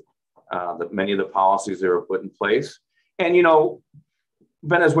because of many of the policies that were put in place. And,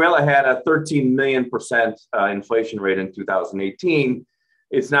 Venezuela had a 13 million percent inflation rate in 2018.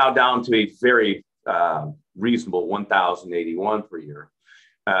 It's now down to a very reasonable 1,081 per year.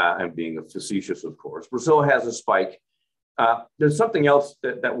 And being facetious, of course. Brazil has a spike. There's something else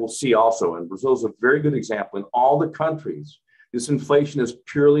that we'll see also, and Brazil is a very good example. In all the countries, this inflation is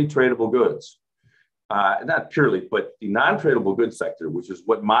purely tradable goods. Not purely, but the non-tradable goods sector, which is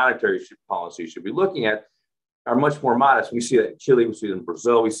what monetary policy should be looking at, are much more modest. We see it in Chile, we see it in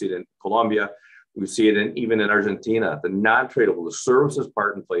Brazil, we see it in Colombia, we see it even in Argentina. The non-tradable, the services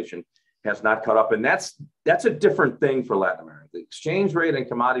part inflation has not caught up. And that's a different thing for Latin America. The exchange rate and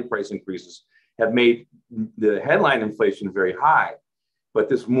commodity price increases have made the headline inflation very high, but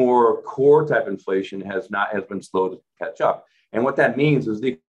this more core type inflation has been slow to catch up. And what that means is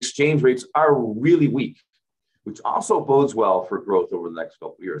the exchange rates are really weak, which also bodes well for growth over the next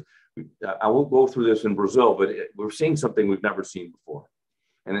couple of years. I won't go through this in Brazil, but we're seeing something we've never seen before.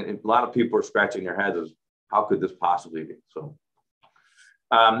 And a lot of people are scratching their heads as how could this possibly be? So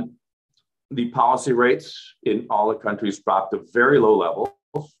the policy rates in all the countries dropped to very low levels.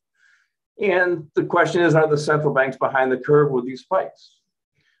 And the question is, are the central banks behind the curve with these spikes?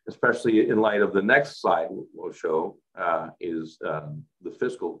 Especially in light of the next slide we'll show is the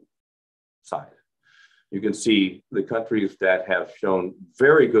fiscal side. You can see the countries that have shown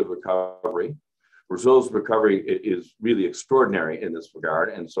very good recovery. Brazil's recovery is really extraordinary in this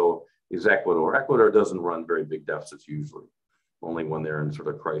regard. And so is Ecuador. Ecuador doesn't run very big deficits usually, only when they're in sort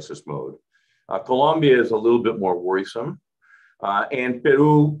of crisis mode. Colombia is a little bit more worrisome. And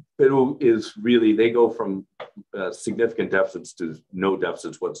Peru is really, they go from significant deficits to no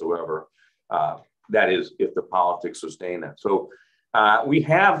deficits whatsoever. That is, if the politics sustain that. So we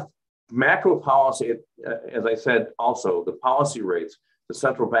have macro policy, as I said, also the policy rates, the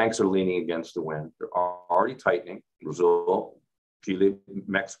central banks are leaning against the wind. They're already tightening, Brazil, Chile,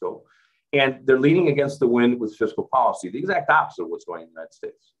 Mexico, and they're leaning against the wind with fiscal policy, the exact opposite of what's going on in the United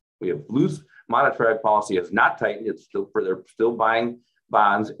States. We have loose monetary policy has not tightened. They're still buying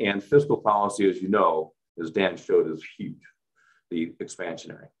bonds, and fiscal policy, as you know, as Dan showed, is huge, the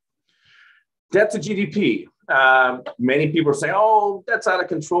expansionary. Debt to GDP. Many people are saying, oh, that's out of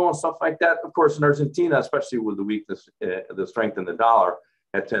control and stuff like that. Of course, in Argentina, especially with the weakness, the strength in the dollar,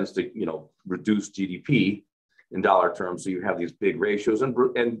 that tends to, reduce GDP in dollar terms. So you have these big ratios,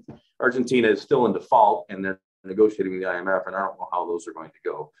 and Argentina is still in default, and they're negotiating with the IMF, and I don't know how those are going to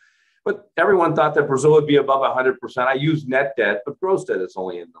go. But everyone thought that Brazil would be above 100%. I use net debt, but gross debt is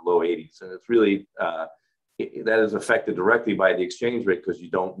only in the low 80s. And it's really, that is affected directly by the exchange rate because you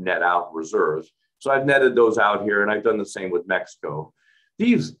don't net out reserves. So I've netted those out here, and I've done the same with Mexico.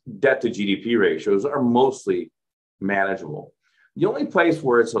 these debt to GDP ratios are mostly manageable. The only place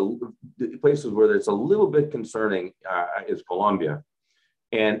where it's places where it's a little bit concerning is Colombia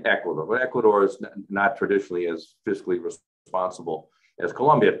and Ecuador. But Ecuador is not traditionally as fiscally responsible as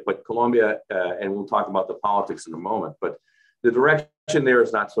Colombia, but Colombia, and we'll talk about the politics in a moment, but the direction there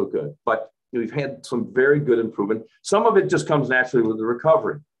is not so good. But we've had some very good improvement. Some of it just comes naturally with the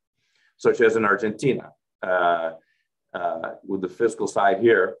recovery, such as in Argentina. With the fiscal side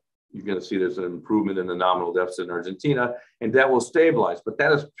here, you're going to see there's an improvement in the nominal deficit in Argentina, and that will stabilize, but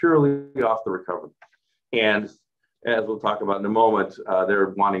that is purely off the recovery. And as we'll talk about in a moment,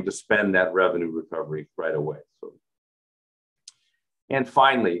 they're wanting to spend that revenue recovery right away. So, and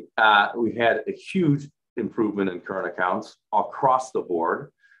finally, we had a huge improvement in current accounts across the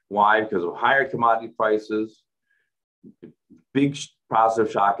board. Why? Because of higher commodity prices, big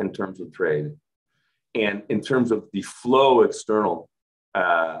positive shock in terms of trade, and in terms of the flow external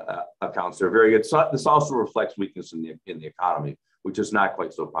accounts, they're very good. So this also reflects weakness in the economy, which is not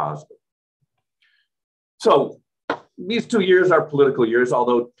quite so positive. So these 2 years are political years,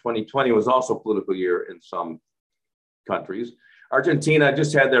 although 2020 was also a political year in some countries. Argentina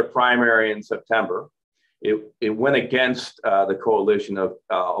just had their primary in September. It went against the coalition of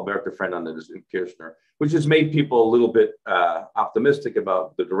Alberto Fernandez and Kirchner, which has made people a little bit optimistic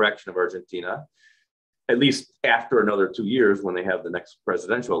about the direction of Argentina, at least after another 2 years when they have the next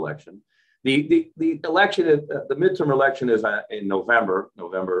presidential election. The election, the midterm election is in November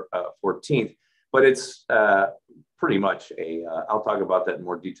 14th, but it's pretty much I'll talk about that in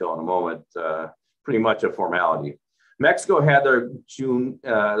more detail in a moment, pretty much a formality. Mexico had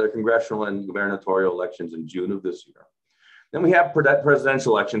their congressional and gubernatorial elections in June of this year. Then we have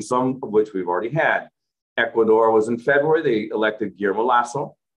presidential elections, some of which we've already had. Ecuador was in February. They elected Guillermo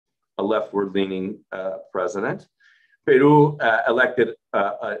Lasso, a leftward-leaning president. Peru elected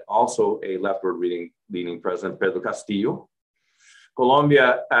also a leftward-leaning president, Pedro Castillo.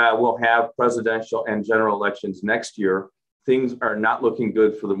 Colombia will have presidential and general elections next year. Things are not looking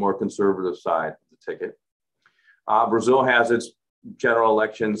good for the more conservative side of the ticket. Brazil has its general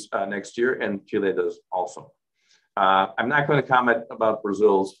elections next year, and Chile does also. I'm not going to comment about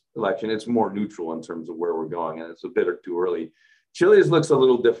Brazil's election. It's more neutral in terms of where we're going, and it's a bit too early. Chile's looks a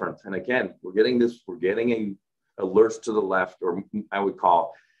little different. And again, we're getting alerts to the left, or I would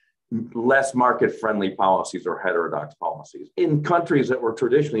call less market-friendly policies or heterodox policies in countries that were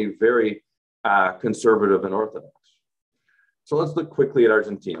traditionally very conservative and orthodox. So let's look quickly at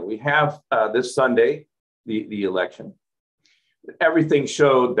Argentina. We have this Sunday, the election. Everything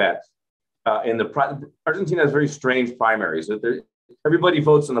showed that Argentina has very strange primaries. Everybody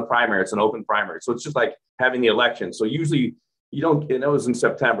votes in the primary. It's an open primary. So it's just like having the election. So usually you don't, and it was in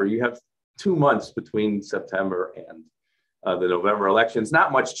September, you have 2 months between September and the November elections.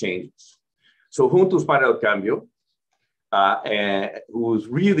 Not much changes. So Juntos para el Cambio, who was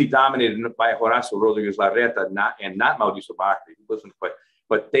really dominated by Horacio Rodríguez Larreta and not Mauricio Macri, who wasn't quite,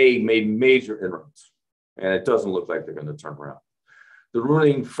 but they made major inroads. And it doesn't look like they're going to turn around. The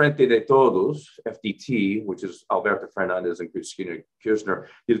ruling Frente de Todos, FDT, which is Alberto Fernandez and Kirchner,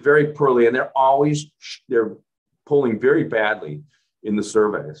 did very poorly, and they're polling very badly in the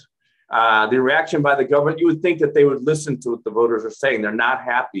surveys. The reaction by the government, you would think that they would listen to what the voters are saying. They're not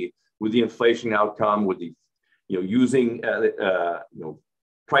happy with the inflation outcome, with the using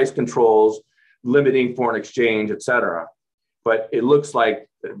price controls, limiting foreign exchange, et cetera. But it looks like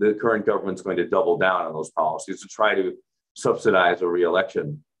the current government's going to double down on those policies to try to subsidize a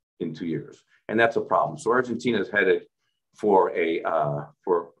re-election in 2 years. And that's a problem. So Argentina is headed for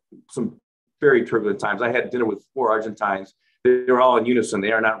some very turbulent times. I had dinner with 4 Argentines. They're all in unison.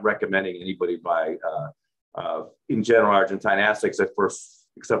 They are not recommending anybody buy, in general, Argentine assets,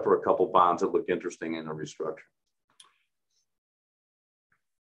 except for a couple bonds that look interesting in a restructure.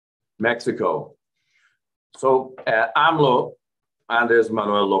 Mexico. So AMLO, Andres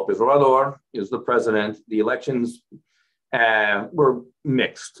Manuel López Obrador, is the president. The elections were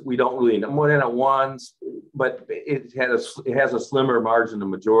mixed. We don't really know. Morena won, but it has a slimmer margin of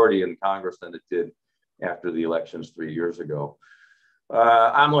majority in Congress than it did after the elections 3 years ago.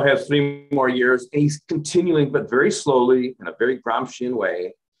 AMLO has 3 more years, and he's continuing, but very slowly, in a very Gramscian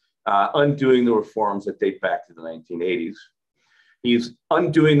way, undoing the reforms that date back to the 1980s. He's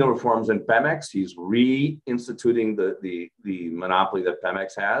undoing the reforms in Pemex. He's reinstituting the monopoly that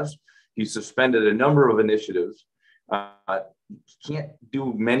Pemex has. He's suspended a number of initiatives. Can't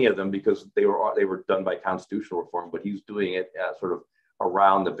do many of them because they were done by constitutional reform, but he's doing it sort of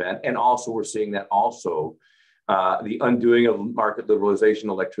around the bend. And also we're seeing that also the undoing of market liberalization,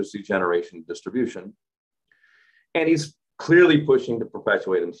 electricity generation, distribution. And he's clearly pushing to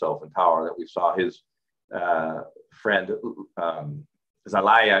perpetuate himself in power, that we saw his friend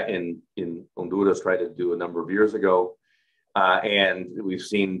Zelaya in Honduras try to do a number of years ago. And we've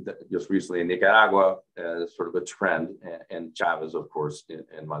seen just recently in Nicaragua sort of a trend, and Chavez, of course,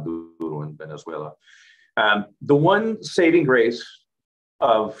 and Maduro in Venezuela. The one saving grace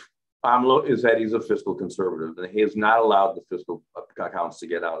of AMLO is that he's a fiscal conservative, and he has not allowed the fiscal accounts to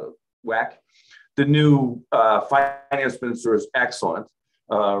get out of whack. The new finance minister is excellent,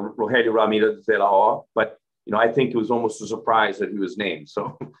 Rogelio Ramirez de la O, but I think it was almost a surprise that he was named.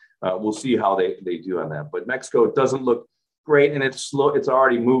 So we'll see how they do on that. But Mexico doesn't look great, and it's slow. It's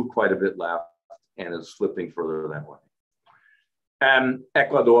already moved quite a bit left and is slipping further that way.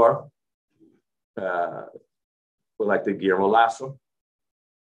 Ecuador, elected Guillermo Lasso.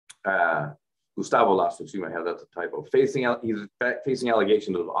 Gustavo Lasso, excuse me, I have that typo. He's facing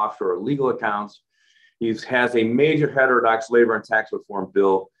allegations of offshore legal accounts. He has a major heterodox labor and tax reform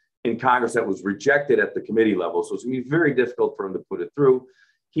bill in Congress that was rejected at the committee level. So it's going to be very difficult for him to put it through.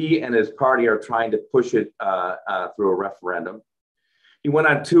 He and his party are trying to push it through a referendum. He went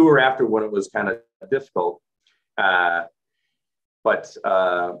on tour after when it was kind of difficult, but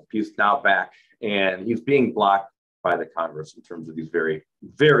he's now back, and he's being blocked by the Congress in terms of these very,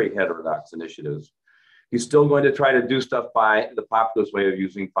 very heterodox initiatives. He's still going to try to do stuff by the populist way of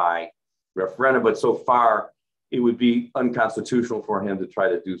using by referendum, but so far it would be unconstitutional for him to try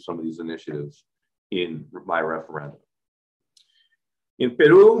to do some of these initiatives by referendum. In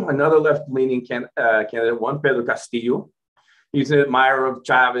Peru, another left-leaning candidate, Juan Pedro Castillo. He's an admirer of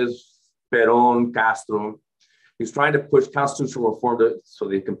Chavez, Perón, Castro. He's trying to push constitutional reform so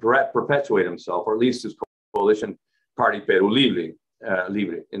that he can perpetuate himself, or at least his coalition party, Peru Libre,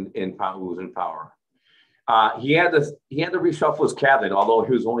 who's in power. He had to reshuffle his cabinet, although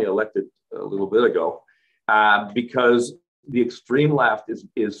he was only elected a little bit ago, because the extreme left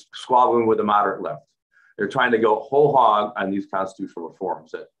is squabbling with the moderate left. They're trying to go whole hog on these constitutional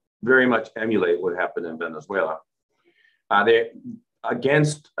reforms that very much emulate what happened in Venezuela. They,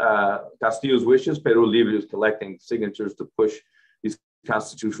 against Castillo's wishes, Peru Libre is collecting signatures to push these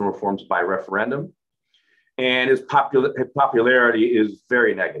constitutional reforms by referendum. And his popularity is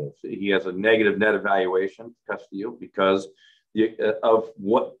very negative. He has a negative net evaluation, Castillo, because of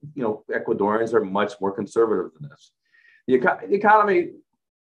what, Ecuadorians are much more conservative than this. The economy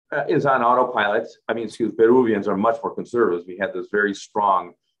is on autopilot. Peruvians are much more conservative. We had this very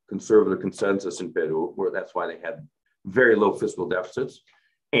strong conservative consensus in Peru, where that's why they had very low fiscal deficits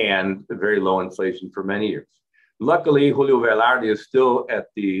and very low inflation for many years. Luckily, Julio Velarde is still at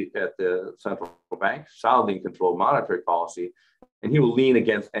the central bank, solidly in control of monetary policy, and he will lean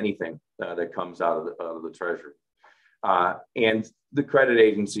against anything that comes out of the Treasury. And the credit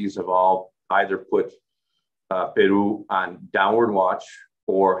agencies have all either put Peru on downward watch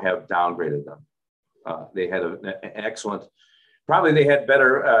or have downgraded them. They had an excellent, probably they had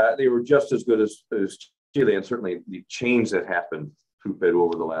better, they were just as good as Chile, and certainly the change that happened through Peru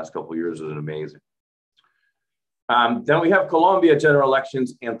over the last couple of years is amazing. Then we have Colombia general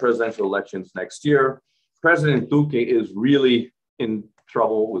elections and presidential elections next year. President Duque is really in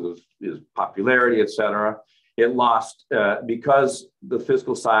trouble with his popularity, et cetera. It lost because the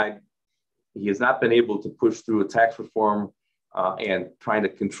fiscal side, he has not been able to push through a tax reform and trying to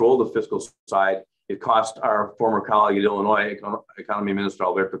control the fiscal side. It cost our former colleague at Illinois, Economy Minister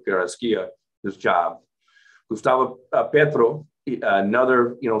Alberto Carrasquilla, his job. Gustavo Petro,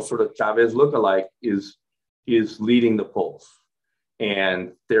 another sort of Chavez lookalike, is leading the polls,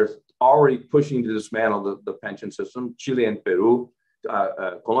 and they're already pushing to dismantle the pension system. Chile and Peru,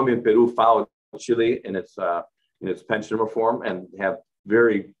 Colombia and Peru followed Chile in its pension reform and have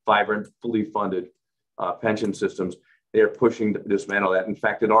very vibrant, fully funded pension systems. They're pushing to dismantle that. In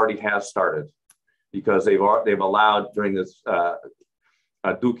fact, it already has started because they've allowed during this.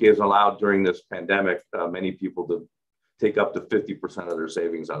 Duque has allowed during this pandemic many people to take up to 50% of their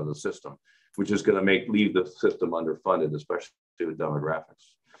savings out of the system, which is going to leave the system underfunded, especially with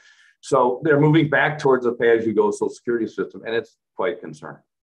demographics. So they're moving back towards a pay-as-you-go Social Security system, and it's quite concerning.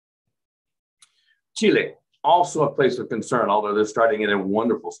 Chile, also a place of concern, although they're starting in a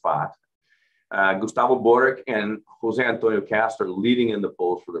wonderful spot. Gustavo Boric and Jose Antonio Cast are leading in the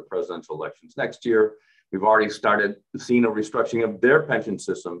polls for the presidential elections next year. We've already started seeing a restructuring of their pension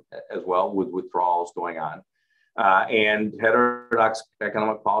system as well, with withdrawals going on. And heterodox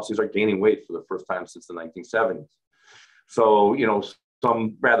economic policies are gaining weight for the first time since the 1970s. So,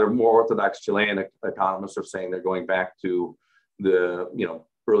 some rather more orthodox Chilean economists are saying they're going back to the,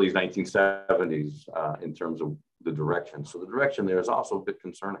 early 1970s in terms of the direction. So the direction there is also a bit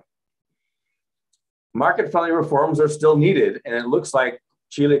concerning. market-friendly reforms are still needed. And it looks like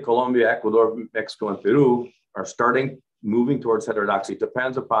Chile, Colombia, Ecuador, Mexico, and Peru are moving towards heterodoxy. It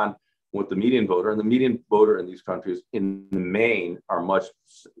depends upon what the median voter, and the median voter in these countries in the main are much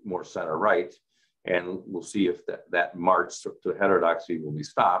more center-right. And we'll see if that march to heterodoxy will be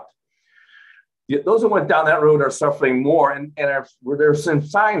stopped. Those who went down that road are suffering more, and there's some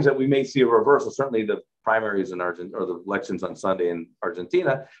signs that we may see a reversal. Certainly the primaries in Argentina, or the elections on Sunday in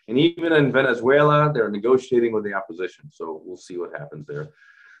Argentina, and even in Venezuela, they're negotiating with the opposition. So we'll see what happens there.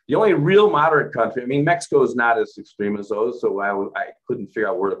 The only real moderate country, I mean, Mexico is not as extreme as those, so I couldn't figure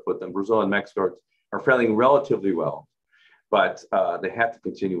out where to put them. Brazil and Mexico are faring relatively well, but they have to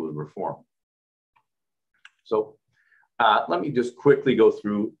continue with reform. So let me just quickly go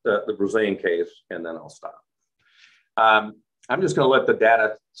through the Brazilian case, and then I'll stop. I'm just going to let the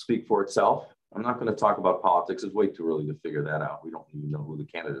data speak for itself. I'm not going to talk about politics. It's way too early to figure that out. We don't even know who the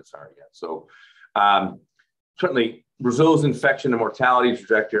candidates are yet. So certainly Brazil's infection and mortality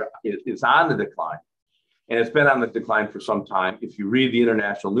trajectory is on the decline. And it's been on the decline for some time. If you read the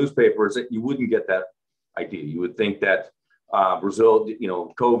international newspapers, you wouldn't get that idea. You would think that Brazil,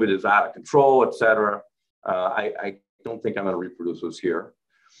 COVID is out of control, et cetera. I don't think I'm going to reproduce this here.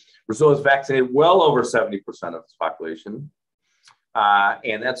 Brazil has vaccinated well over 70% of its population.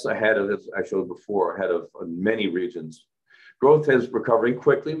 And that's ahead of, as I showed before, ahead of many regions. Growth is recovering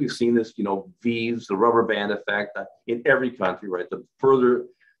quickly. We've seen this, V's, the rubber band effect in every country, right? The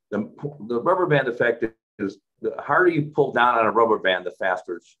rubber band effect is the harder you pull down on a rubber band, the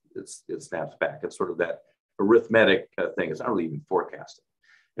faster it snaps back. It's sort of that arithmetic thing. It's not really even forecasting.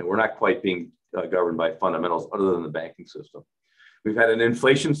 And we're not quite being governed by fundamentals other than the banking system. We've had an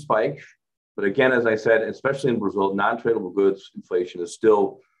inflation spike. But again, as I said, especially in Brazil, non-tradable goods inflation is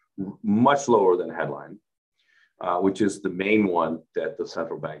still much lower than headline, which is the main one that the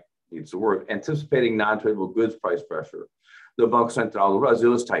central bank needs to work. Anticipating non-tradable goods price pressure, the Banco Central of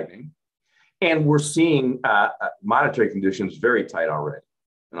Brazil is tightening. And we're seeing monetary conditions very tight already.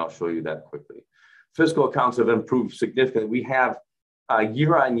 And I'll show you that quickly. Fiscal accounts have improved significantly. We have a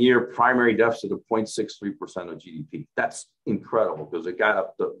year-on-year primary deficit of 0.63% of GDP. That's incredible because it got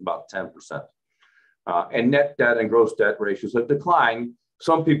up to about 10%. And net debt and gross debt ratios have declined.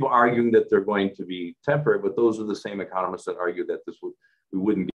 Some people arguing that they're going to be temporary, but those are the same economists that argue that we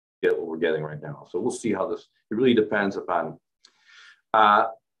wouldn't get what we're getting right now. So we'll see how it really depends upon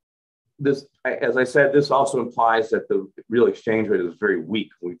this. As I said, this also implies that the real exchange rate is very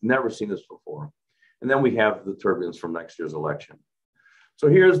weak. We've never seen this before. And then we have the turbulence from next year's election. So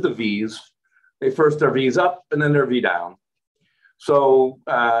here's the V's. They first are V's up and then they're V down. So,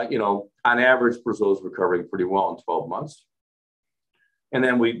 on average, Brazil is recovering pretty well in 12 months. And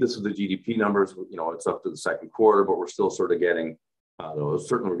then this is the GDP numbers, it's up to the second quarter, but we're still sort of getting those.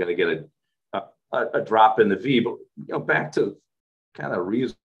 Certainly we're going to get a drop in the V, but back to kind of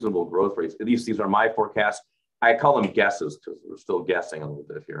reasonable growth rates. At least these are my forecasts. I call them guesses because we're still guessing a little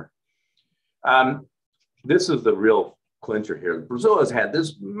bit here. This is the real clincher here. Brazil has had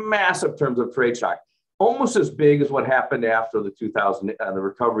this massive terms of trade shock, almost as big as what happened after the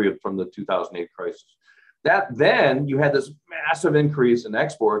recovery from the 2008 crisis. Then you had this massive increase in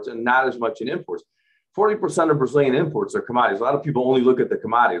exports and not as much in imports. 40% of Brazilian imports are commodities. A lot of people only look at the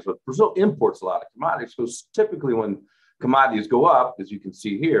commodities, but Brazil imports a lot of commodities. So typically when commodities go up, as you can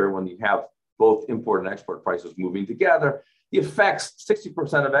see here, when you have both import and export prices moving together, the effects,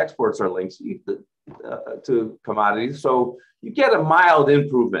 60% of exports are linked to commodities. So you get a mild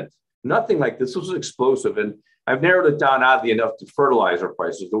improvement. Nothing like this was explosive. And I've narrowed it down oddly enough to fertilizer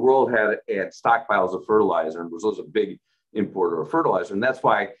prices. The world had stockpiles of fertilizer, and Brazil's a big importer of fertilizer. And that's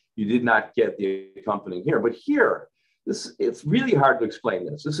why you did not get the accompanying here. But here, it's really hard to explain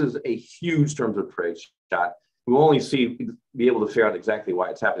this. This is a huge terms of trade shock. We will only be able to figure out exactly why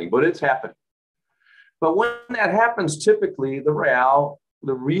it's happening, but it's happening. But when that happens, typically the real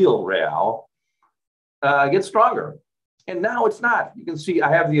real, gets stronger. And now it's not. You can see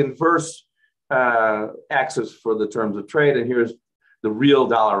I have the inverse axis for the terms of trade, and here's the real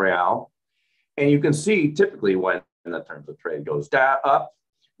dollar real. And you can see typically when the terms of trade goes up,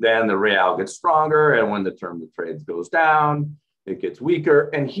 then the real gets stronger, and when the terms of trade goes down, it gets weaker.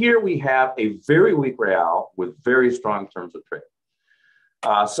 And here we have a very weak real with very strong terms of trade.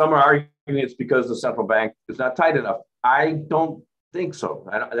 Some are arguing it's because the central bank is not tight enough. I don't think so.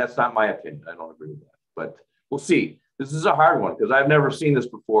 That's not my opinion. I don't agree with that. But we'll see. This is a hard one because I've never seen this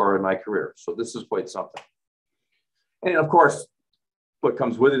before in my career. So this is quite something. And of course, what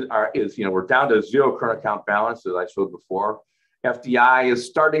comes with it is, we're down to zero current account balance, as I showed before. FDI is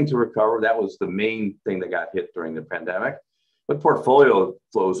starting to recover. That was the main thing that got hit during the pandemic. But portfolio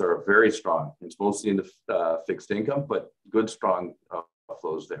flows are very strong. It's mostly in the fixed income, but good, strong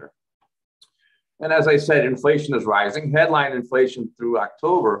flows there. And as I said, inflation is rising. Headline inflation through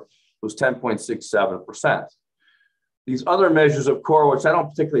October was 10.67%. These other measures of core, which I don't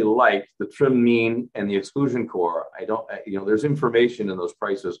particularly like, the trim mean and the exclusion core, there's information in those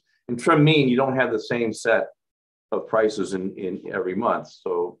prices. In trim mean, you don't have the same set of prices in every month.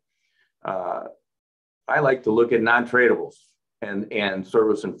 So I like to look at non-tradables and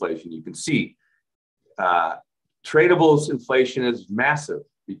service inflation. You can see tradables inflation is massive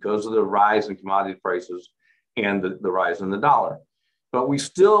because of the rise in commodity prices and the rise in the dollar. But we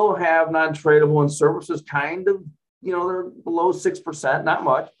still have non-tradable and services kind of, they're below 6%, not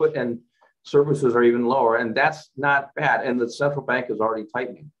much, and services are even lower, and that's not bad. And the central bank is already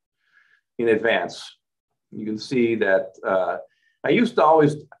tightening in advance. You can see that I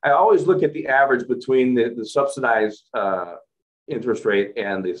always look at the average between the subsidized interest rate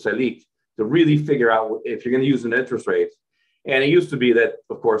and the Selic to really figure out if you're going to use an interest rate. And it used to be that,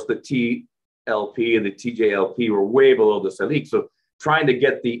 of course, the TLP and the TJLP were way below the Selic. So trying to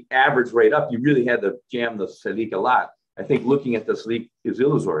get the average rate up, you really had to jam the Selic a lot. I think looking at the Selic is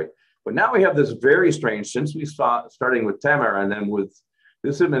illusory. But now we have this very strange, since we saw, starting with Temer and then with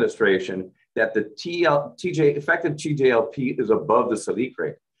this administration, that the effective TJLP is above the Selic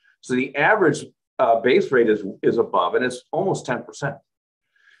rate. So the average base rate is above, and it's almost 10%.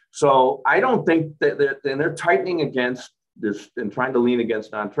 So I don't think that they're tightening against this and trying to lean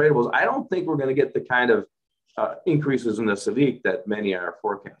against non-tradables. I don't think we're going to get the kind of increases in the Selic that many are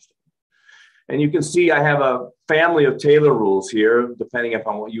forecasting. And you can see I have a family of Taylor rules here, depending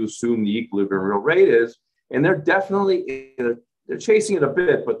upon what you assume the equilibrium real rate is. And they're definitely, they're chasing it a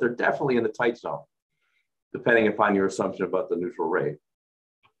bit, but they're definitely in the tight zone, depending upon your assumption about the neutral rate.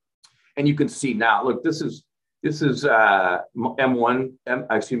 And you can see now, look, this is monetary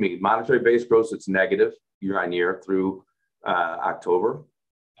base growth. It's negative year on year through October.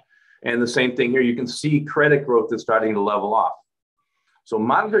 And the same thing here, you can see credit growth is starting to level off. So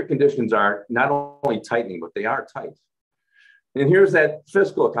monetary conditions are not only tightening, but they are tight. And here's that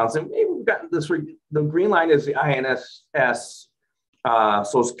fiscal account. And maybe we've gotten this, the green line is the INSS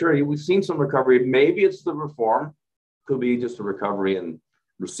Social Security. We've seen some recovery. Maybe it's the reform, could be just a recovery in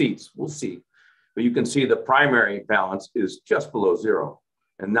receipts. We'll see. But you can see the primary balance is just below zero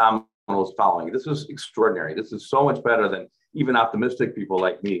and nominal is following. This is extraordinary. This is so much better than even optimistic people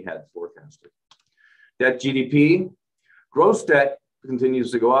like me had forecasted. Debt GDP, gross debt continues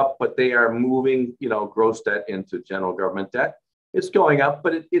to go up, but they are moving, gross debt into general government debt. It's going up,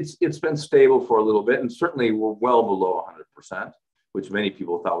 but it's been stable for a little bit, and certainly we're well below 100%, which many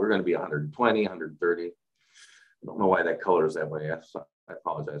people thought we were going to be 120, 130. I don't know why that color is that way. I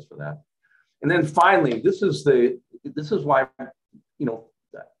apologize for that. And then finally, this is why,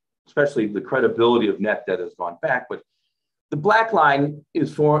 especially the credibility of net debt has gone back, but the black line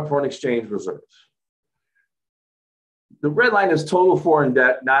is foreign exchange reserves. The red line is total foreign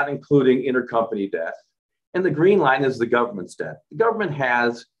debt, not including intercompany debt. And the green line is the government's debt. The government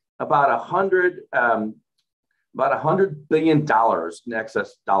has about $100 billion in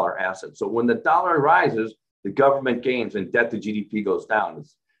excess dollar assets. So when the dollar rises, the government gains and debt to GDP goes down.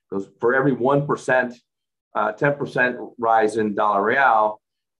 Because for every 1%, 10% rise in dollar real,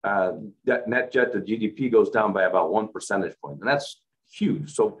 net debt to GDP goes down by about 1 percentage point. And that's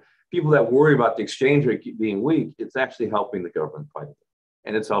huge. So people that worry about the exchange rate being weak, it's actually helping the government fight it.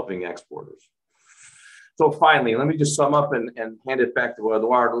 And it's helping exporters. So finally, let me just sum up and hand it back to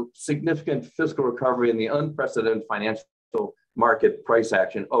Eduardo. Significant fiscal recovery in the unprecedented financial market price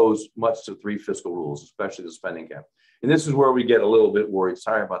action owes much to 3 fiscal rules, especially the spending cap. And this is where we get a little bit worried.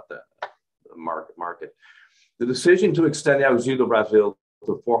 Sorry about the market. The decision to extend Auxílio do Brasil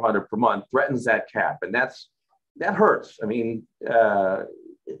to 400 per month threatens that cap. And that hurts. I mean,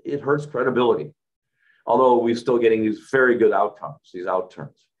 it hurts credibility, although we're still getting these very good outcomes, these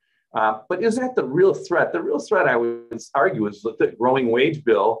outturns. But is that the real threat? The real threat, I would argue, is the growing wage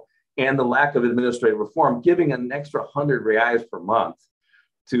bill and the lack of administrative reform, giving an extra 100 reais per month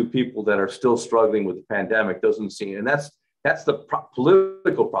to people that are still struggling with the pandemic doesn't seem, and that's the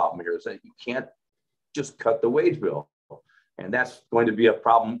political problem here, is that you can't just cut the wage bill. And that's going to be a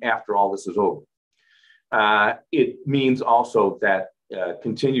problem after all this is over. It means also that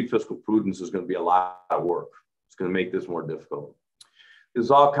continued fiscal prudence is going to be a lot of work. It's going to make this more difficult. This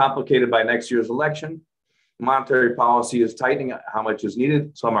is all complicated by next year's election. Monetary policy is tightening. How much is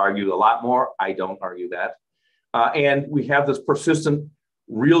needed? Some argue a lot more. I don't argue that. And we have this persistent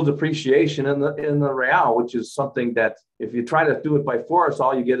real depreciation in the real, which is something that if you try to do it by force,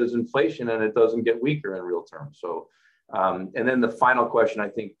 all you get is inflation and it doesn't get weaker in real terms. So And then the final question, I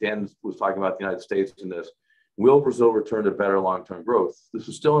think Dan was talking about the United States in this, will Brazil return to better long-term growth? This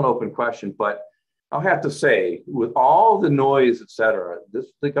is still an open question, but I'll have to say, with all the noise, et cetera,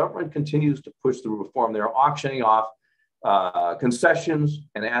 the government continues to push through reform. They're auctioning off concessions,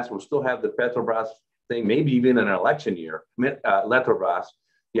 and as we'll still have the Petrobras thing, maybe even in an election year, Petrobras.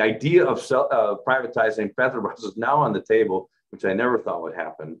 The idea of privatizing Petrobras is now on the table, which I never thought would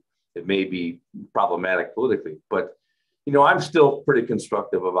happen. It may be problematic politically, but I'm still pretty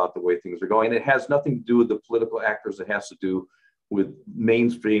constructive about the way things are going. It has nothing to do with the political actors. It has to do with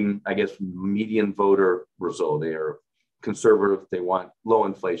mainstream, I guess, median voter Brazil. They are conservative. They want low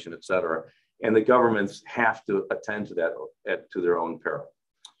inflation, et cetera. And the governments have to attend to that to their own peril.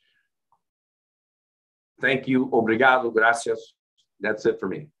 Thank you. Obrigado. Gracias. That's it for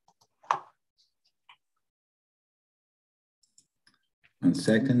me. 1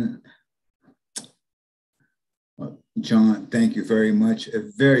 second. John, thank you very much. A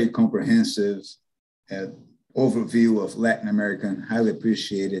very comprehensive overview of Latin America. Highly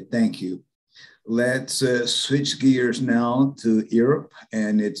appreciated. Thank you. Let's switch gears now to Europe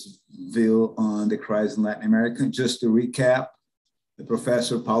and its view on the crisis in Latin America. Just to recap, the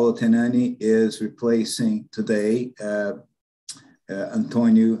Professor Paulo Tenani is replacing today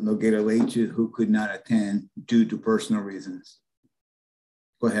Antonio Nogueira Leite, who could not attend due to personal reasons.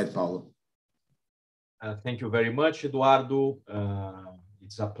 Go ahead, Paulo. Thank you very much, Eduardo.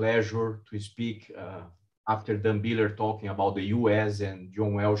 It's a pleasure to speak after Dan Biller talking about the US and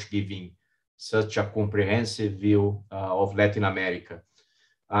John Welsh giving such a comprehensive view of Latin America.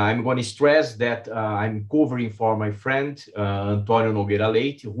 I'm going to stress that I'm covering for my friend, Antonio Nogueira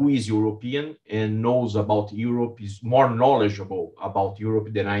Leite, who is European and knows about Europe, is more knowledgeable about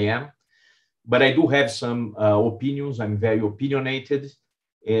Europe than I am. But I do have some opinions. I'm very opinionated,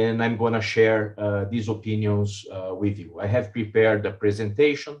 and I'm going to share these opinions with you. I have prepared the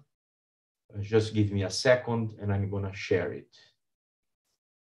presentation. Just give me a second, and I'm going to share it.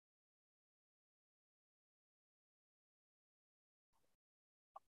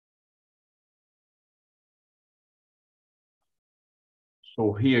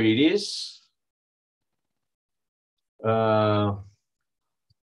 So here it is.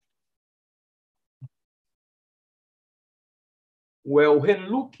 Well, when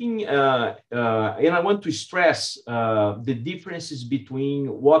looking, and I want to stress the differences between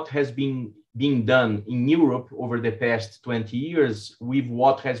what has been being done in Europe over the past 20 years with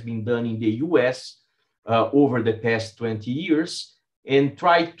what has been done in the US over the past 20 years, and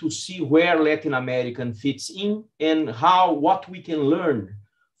try to see where Latin America fits in and what we can learn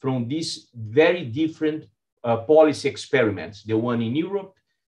from these very different policy experiments, the one in Europe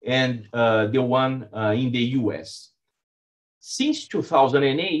and the one in the US. Since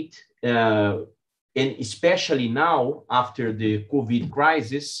 2008, and especially now after the COVID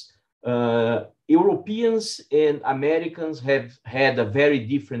crisis, Europeans and Americans have had a very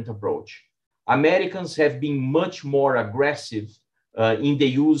different approach. Americans have been much more aggressive in the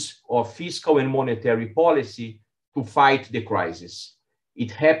use of fiscal and monetary policy to fight the crisis.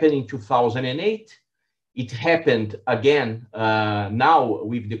 It happened in 2008. It happened again now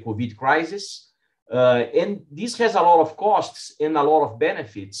with the COVID crisis. And this has a lot of costs and a lot of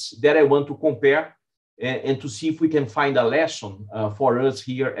benefits that I want to compare and to see if we can find a lesson for us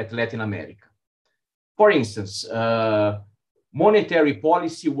here at Latin America. For instance, monetary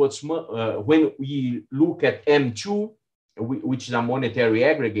policy was, when we look at M2, which is a monetary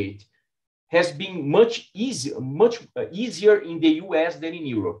aggregate, has been much easier in the US than in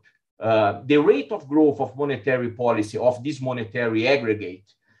Europe. The rate of growth of monetary policy of this monetary aggregate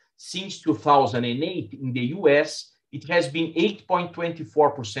since 2008 in the US, it has been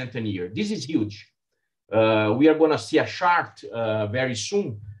 8.24% a year. This is huge. We are going to see a chart very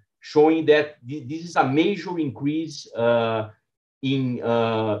soon showing that this is a major increase in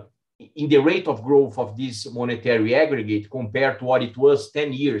the rate of growth of this monetary aggregate compared to what it was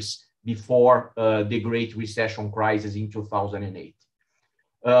 10 years before the Great Recession crisis in 2008.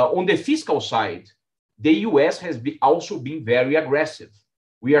 On the fiscal side, the US has also been very aggressive.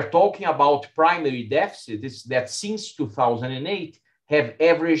 We are talking about primary deficits that since 2008 have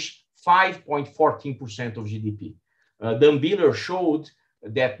averaged 5.14% of GDP. Dan Biller showed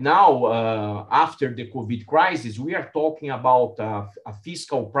that now, after the COVID crisis, we are talking about a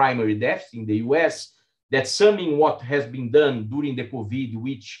fiscal primary deficit in the US that, summing what has been done during the COVID,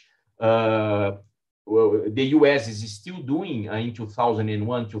 which the US is still doing in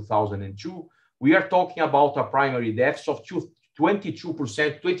 2001, 2002, we are talking about a primary deficit of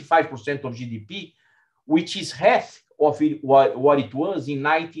 22%, 25% of GDP, which is half of what it was in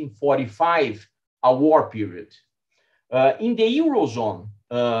 1945, a war period. In the Eurozone,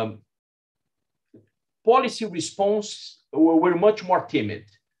 policy response were much more timid.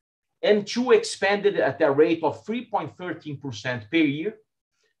 M2 expanded at a rate of 3.13% per year,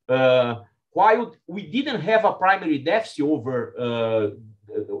 while we didn't have a primary deficit over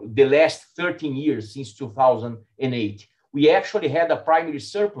the last 13 years since 2008. We actually had a primary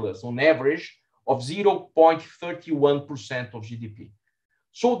surplus on average of 0.31% of GDP.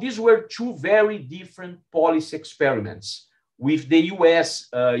 So these were two very different policy experiments, with the US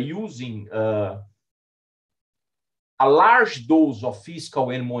using a large dose of fiscal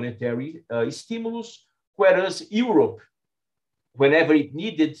and monetary stimulus, whereas Europe, whenever it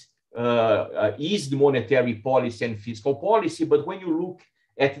needed, eased monetary policy and fiscal policy. But when you look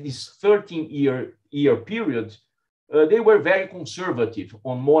at this 13-year period, they were very conservative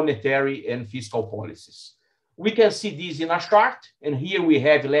on monetary and fiscal policies. We can see this in a chart, and here we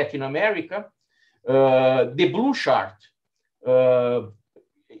have Latin America. The blue chart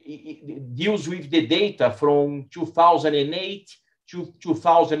it deals with the data from 2008 to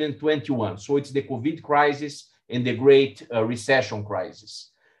 2021. So it's the COVID crisis and the Great Recession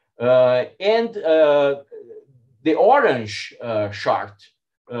crisis. And the orange chart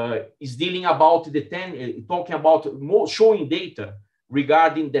is dealing about the 10, talking about showing data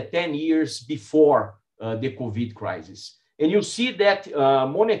regarding the 10 years before the COVID crisis. And you see that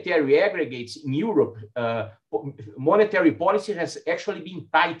monetary aggregates in Europe, monetary policy has actually been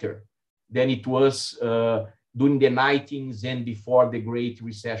tighter than it was during the 90s and before the Great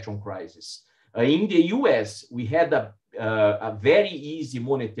Recession crisis. In the US, we had a very easy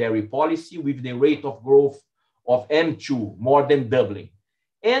monetary policy with the rate of growth of M2 more than doubling.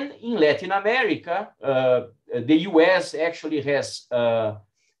 And in Latin America, the US actually has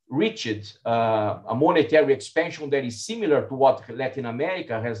reached a monetary expansion that is similar to what Latin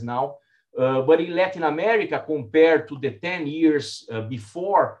America has now. But in Latin America, compared to the 10 years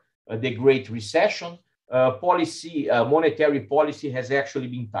before the Great Recession, monetary policy has actually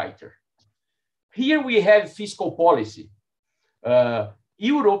been tighter. Here we have fiscal policy.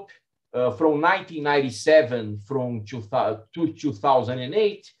 Europe, from 1997 to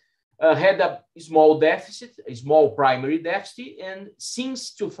 2008, had a small deficit, a small primary deficit, and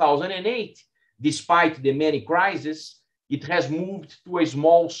since 2008, despite the many crises, it has moved to a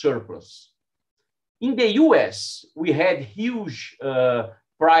small surplus. In the US, we had huge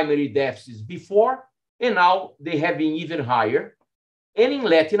primary deficits before, and now they have been even higher. And in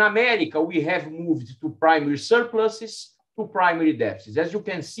Latin America, we have moved to primary surpluses to primary deficits. As you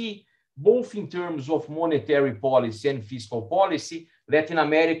can see, both in terms of monetary policy and fiscal policy, Latin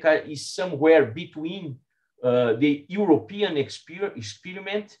America is somewhere between the European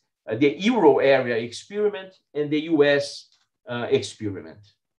experiment, the Euro area experiment, and the US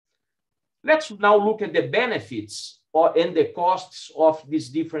experiment. Let's now look at the benefits and the costs of these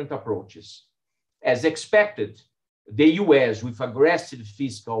different approaches. As expected, the US, with aggressive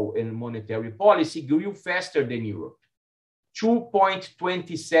fiscal and monetary policy, grew faster than Europe,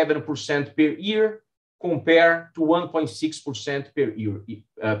 2.27% per year, compared to 1.6% per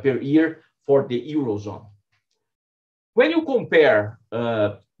year for the Eurozone. When you compare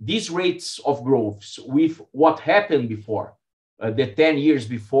these rates of growth with what happened before, the 10 years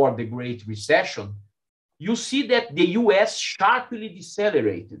before the Great Recession, you see that the US sharply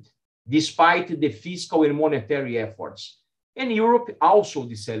decelerated despite the fiscal and monetary efforts, and Europe also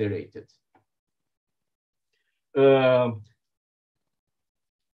decelerated.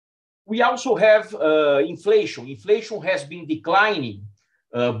 We also have inflation. Inflation has been declining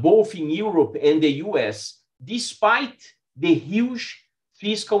both in Europe and the US, despite the huge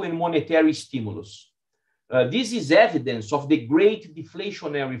fiscal and monetary stimulus. This is evidence of the great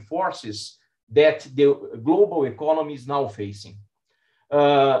deflationary forces that the global economy is now facing.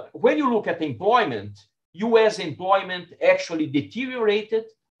 When you look at employment, US employment actually deteriorated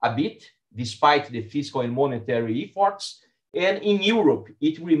a bit, despite the fiscal and monetary efforts. And in Europe,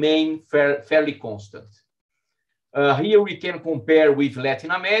 it remained fairly constant. Here we can compare with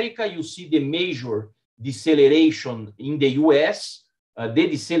Latin America. You see the major deceleration in the US, the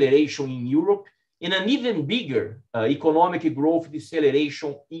deceleration in Europe, and an even bigger economic growth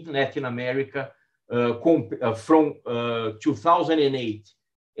deceleration in Latin America from 2008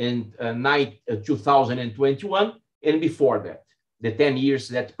 and 2021, and before that, the 10 years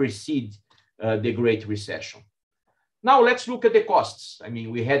that precede the Great Recession. Now let's look at the costs. I mean,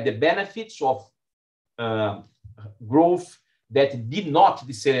 we had the benefits of growth that did not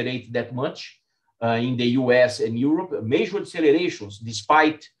decelerate that much in the US and Europe, major decelerations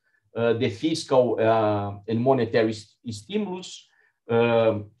despite the fiscal and monetary stimulus,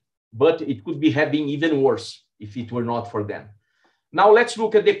 but it could have been even worse if it were not for them. Now let's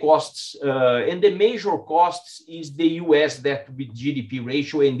look at the costs. And the major costs is the US debt to GDP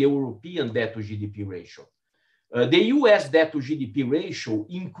ratio and the European debt to GDP ratio. The US debt to GDP ratio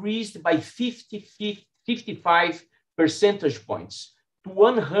increased by 55 percentage points to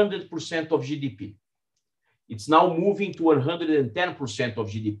 100% of GDP. It's now moving to 110% of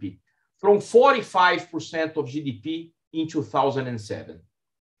GDP, from 45% of GDP in 2007.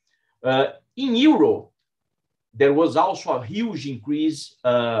 In euro, there was also a huge increase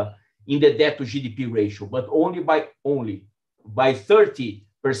in the debt to GDP ratio, but only by 30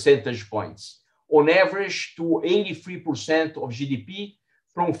 percentage points, on average to 83% of GDP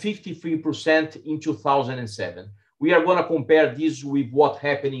from 53% in 2007. We are going to compare this with what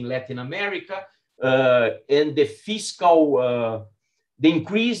happened in Latin America, and the fiscal, the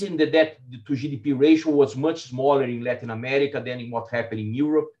increase in the debt to GDP ratio was much smaller in Latin America than in what happened in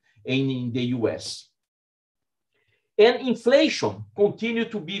Europe and in the US. And inflation continued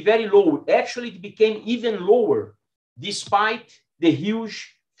to be very low. Actually, it became even lower despite the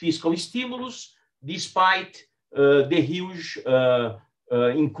huge fiscal stimulus, despite the huge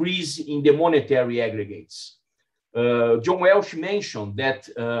increase in the monetary aggregates. John Welsh mentioned that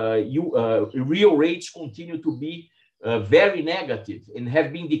real rates continue to be very negative and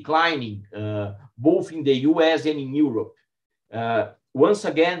have been declining both in the US and in Europe. Once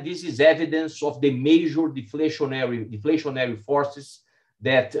again, this is evidence of the major deflationary forces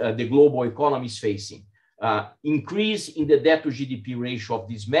that the global economy is facing. Increase in the debt to GDP ratio of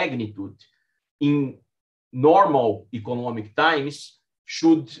this magnitude in normal economic times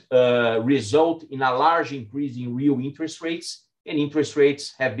should result in a large increase in real interest rates, and interest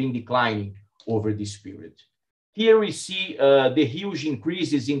rates have been declining over this period. Here we see the huge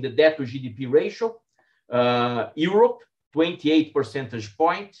increases in the debt to GDP ratio. Europe, 28 percentage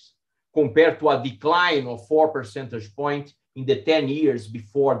points, compared to a decline of 4 percentage points in the 10 years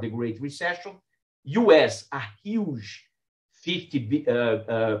before the Great Recession. US, a huge 50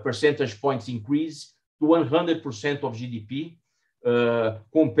 percentage points increase to 100% of GDP,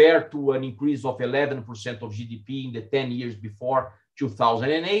 compared to an increase of 11% of GDP in the 10 years before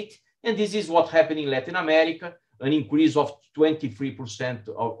 2008. And this is what happened in Latin America, an increase of 23%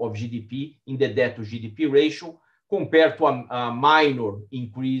 of GDP in the debt to GDP ratio, compared to a minor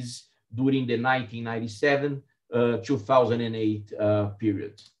increase during the 1997-2008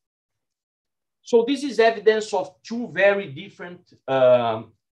 period. So this is evidence of two very different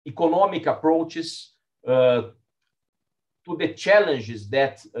economic approaches to the challenges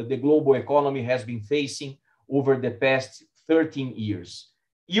that the global economy has been facing over the past 13 years.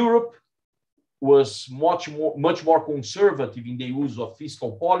 Europe was much more conservative in the use of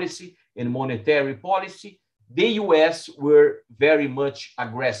fiscal policy and monetary policy. The US were very much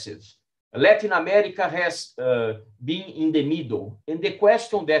aggressive. Latin America has been in the middle. And the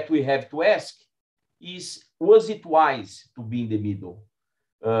question that we have to ask is, was it wise to be in the middle?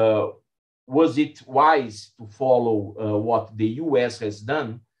 Was it wise to follow what the US has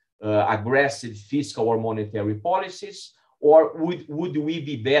done, aggressive fiscal or monetary policies? Or would we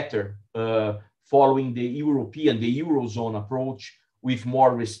be better following the European, the Eurozone approach with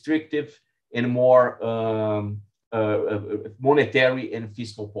more restrictive and more monetary and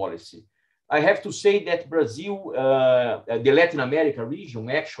fiscal policy? I have to say that Brazil, the Latin America region,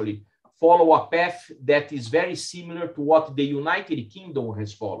 actually follow a path that is very similar to what the United Kingdom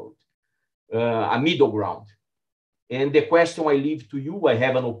has followed, a middle ground. And the question I leave to you, I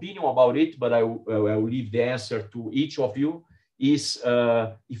have an opinion about it, but I will leave the answer to each of you, is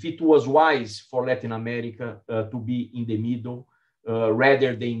if it was wise for Latin America to be in the middle,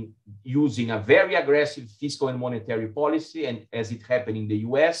 rather than using a very aggressive fiscal and monetary policy, and as it happened in the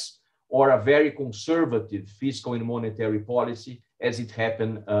US, or a very conservative fiscal and monetary policy, as it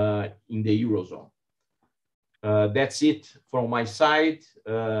happened in the Eurozone. That's it from my side.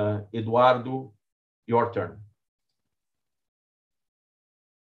 Eduardo, your turn.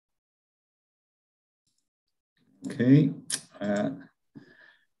 Okay.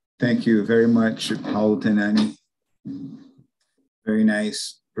 Thank you very much, Paulo, Tenani. Very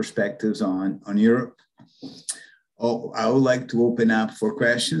nice perspectives on Europe. Oh, I would like to open up for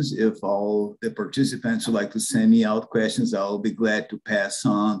questions. If all the participants would like to send me out questions, I'll be glad to pass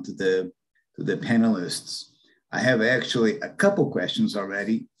on to the panelists. I have actually a couple questions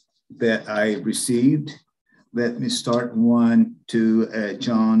already that I received. Let me start one to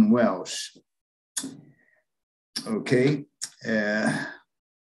John Welsh. Okay.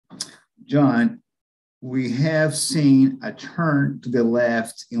 John, we have seen a turn to the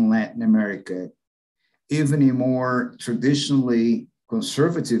left in Latin America. Even in more traditionally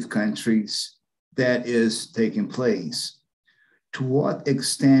conservative countries, that is taking place. To what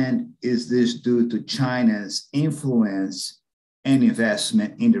extent is this due to China's influence and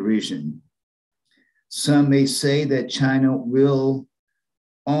investment in the region? Some may say that China will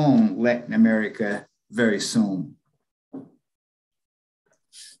own Latin America very soon.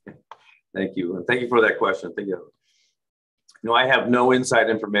 Thank you. And thank you for that question. Thank you. I have no inside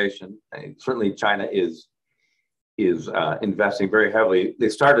information. Certainly China is investing very heavily. They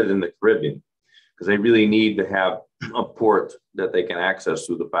started in the Caribbean because they really need to have a port that they can access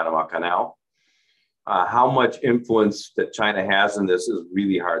through the Panama Canal. How much influence that China has in this is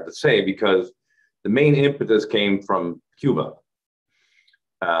really hard to say because the main impetus came from Cuba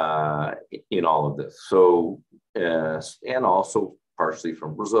in all of this. So, and also partially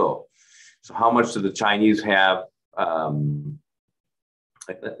from Brazil. So how much do the Chinese have in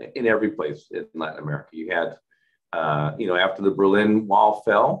every place in Latin America? You had, after the Berlin Wall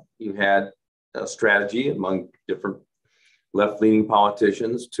fell, you had a strategy among different left-leaning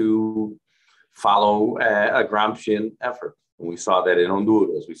politicians to follow a Gramscian effort. And we saw that in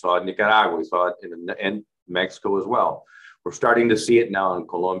Honduras, we saw it in Nicaragua, we saw it in Mexico as well. We're starting to see it now in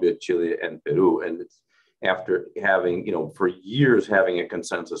Colombia, Chile, and Peru. And it's after having, for years having a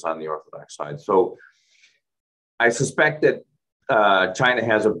consensus on the Orthodox side. So I suspect that China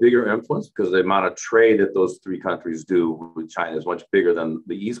has a bigger influence because the amount of trade that those three countries do with China is much bigger than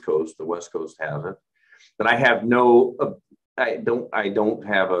the East Coast. The West Coast has it. But I have I don't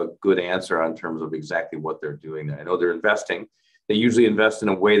have a good answer in terms of exactly what they're doing there. I know they're investing. They usually invest in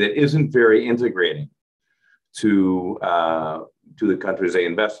a way that isn't very integrating to the countries they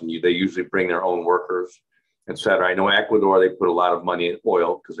invest in. They usually bring their own workers, et cetera. I know Ecuador, they put a lot of money in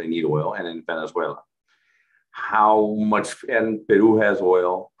oil because they need oil, and in Venezuela. How much, and Peru has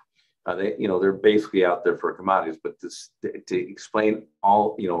oil. They're basically out there for commodities, but to explain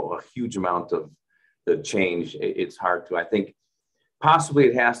all, a huge amount of the change, it's hard to. I think possibly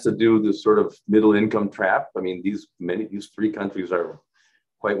it has to do with the sort of middle income trap. I mean, these three countries are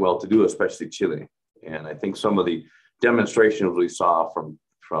quite well to do, especially Chile. And I think some of the demonstrations we saw from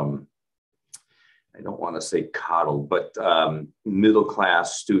I don't want to say coddled, but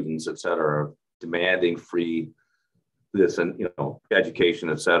middle-class students, et cetera, demanding free this and,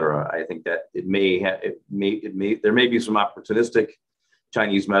 education, et cetera. I think that there may be some opportunistic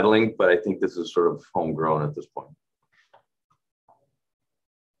Chinese meddling, but I think this is sort of homegrown at this point.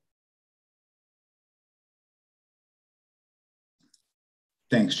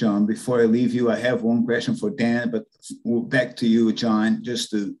 Thanks, John. Before I leave you, I have one question for Dan, but back to you, John,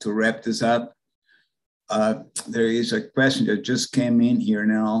 just to wrap this up. There is a question that just came in here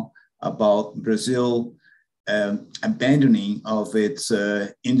now about Brazil abandoning of its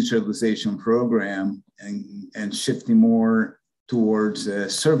industrialization program and shifting more towards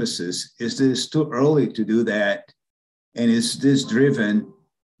services. Is this too early to do that? And is this driven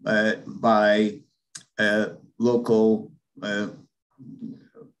by local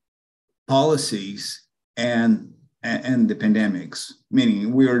policies and the pandemics?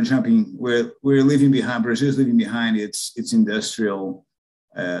 Meaning we're leaving behind, Brazil's leaving behind its industrial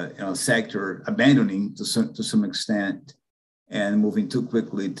sector, abandoning to some extent and moving too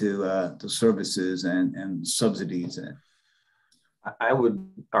quickly to services and subsidies. I would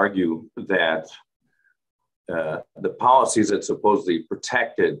argue that the policies that supposedly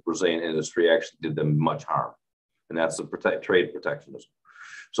protected Brazilian industry actually did them much harm, and that's the trade protectionism.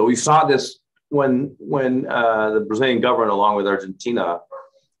 So we saw this when the Brazilian government, along with Argentina,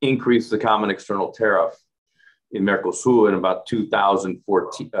 increased the common external tariff in Mercosur in about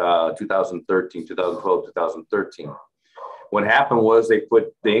 2013. What happened was they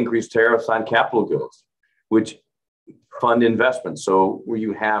increased tariffs on capital goods, which fund investment. So where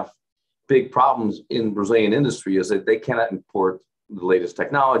you have big problems in Brazilian industry is that they cannot import the latest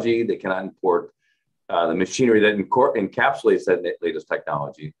technology. They cannot import the machinery that encapsulates that latest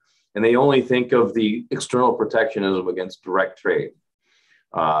technology. And they only think of the external protectionism against direct trade.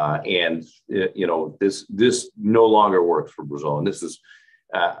 This no longer works for Brazil. And this is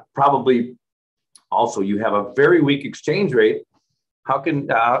probably also, you have a very weak exchange rate. How can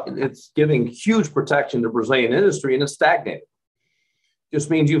it's giving huge protection to Brazilian industry and it's stagnated? Just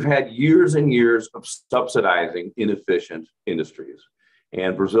means you've had years and years of subsidizing inefficient industries.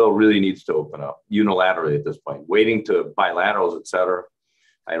 And Brazil really needs to open up unilaterally at this point. Waiting to bilaterals, et cetera,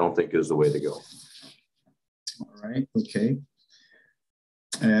 I don't think is the way to go. All right, okay.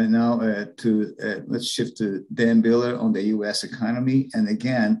 Now let's shift to Dan Biller on the US economy. And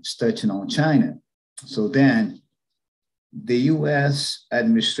again, touching on China. So Dan, the US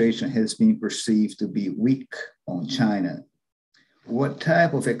administration has been perceived to be weak on China. what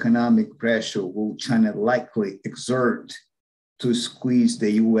type of economic pressure will China likely exert to squeeze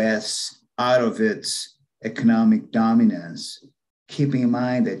the US out of its economic dominance, keeping in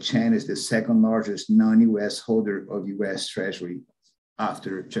mind that China is the second largest non-US holder of US Treasury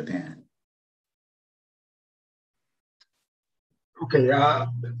after Japan? Okay,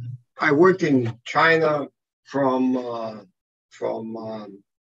 I worked in China from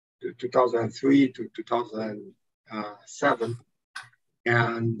 2003 to 2007.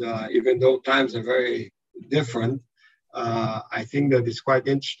 And even though times are very different, I think that it's quite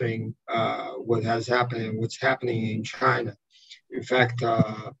interesting what has happened and what's happening in China. In fact,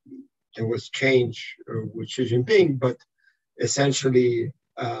 there was change with Xi Jinping, but essentially,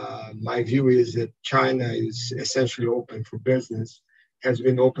 my view is that China is essentially open for business, has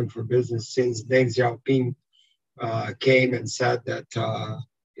been open for business since Deng Xiaoping came and said that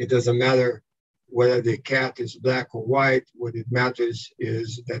it doesn't matter whether the cat is black or white, what it matters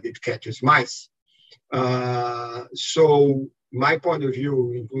is that it catches mice. So my point of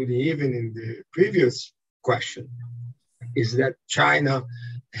view, including even in the previous question, is that China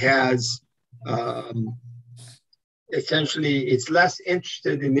has essentially, it's less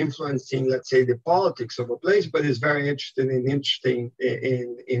interested in influencing, let's say, the politics of a place, but is very interested in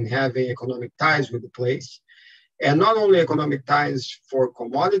having economic ties with the place. And not only economic ties for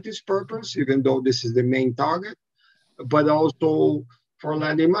commodities purpose, even though this is the main target, but also for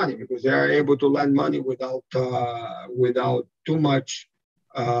lending money, because they are able to lend money without too much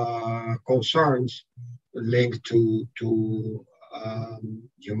concerns linked to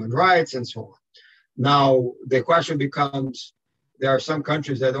human rights and so on. Now, the question becomes, there are some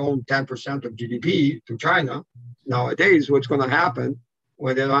countries that own 10% of GDP to China. Nowadays, what's going to happen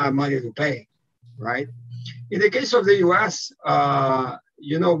when they don't have money to pay, right? In the case of the US,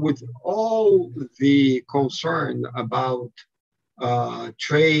 with all the concern about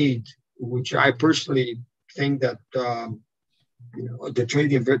trade, which I personally think that the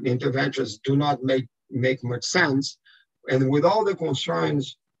trade interventions do not make much sense, and with all the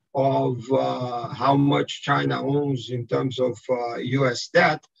concerns of how much China owns in terms of US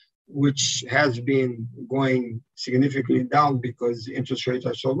debt, which has been going significantly down because interest rates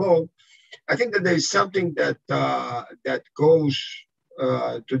are so low, I think that there is something that goes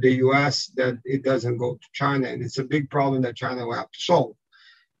to the US that it doesn't go to China, and it's a big problem that China will have to solve.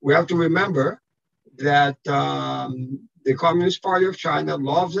 We have to remember that the Communist Party of China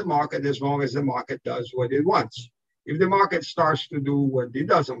loves the market as long as the market does what it wants. If the market starts to do what it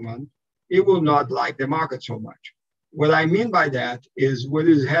doesn't want, it will not like the market so much. What I mean by that is what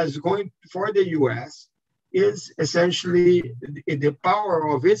it has going for the US is essentially the power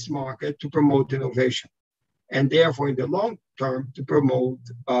of its market to promote innovation, and therefore in the long term to promote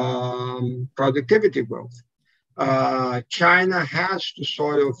productivity growth. China has to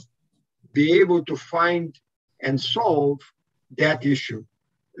sort of be able to find and solve that issue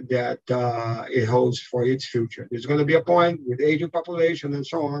that it holds for its future. There's going to be a point with aging population and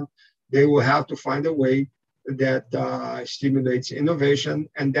so on, they will have to find a way that stimulates innovation,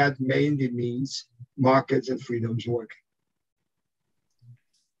 and that mainly means markets and freedoms working.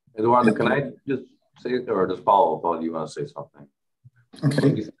 Eduardo, can I just say, or does Paulo, do you want to say something?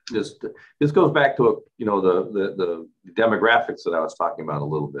 Okay. This goes back to the demographics that I was talking about a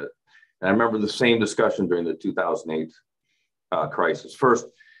little bit. And I remember the same discussion during the 2008 crisis. First,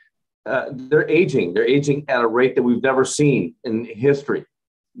 they're aging at a rate that we've never seen in history.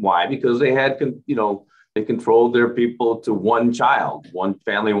 Why? Because they had, they controlled their people to one child, one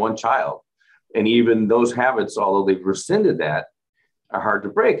family, one child. And even those habits, although they've rescinded that, are hard to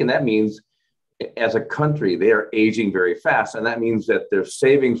break. And that means as a country, they are aging very fast. And that means that their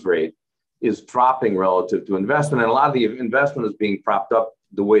savings rate is dropping relative to investment. And a lot of the investment is being propped up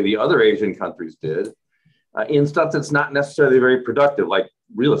the way the other Asian countries did in stuff that's not necessarily very productive, like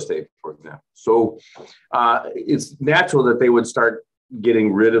real estate, for example. So it's natural that they would start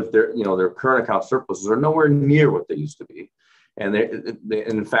getting rid of their current account surpluses are nowhere near what they used to be. And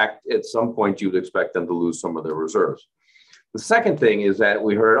in fact, at some point, you'd expect them to lose some of their reserves. The second thing is that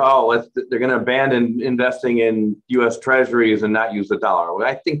we heard, they're going to abandon investing in U.S. treasuries and not use the dollar. Well,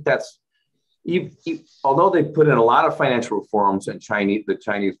 I think that's, although they put in a lot of financial reforms and the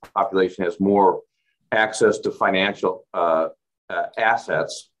Chinese population has more access to financial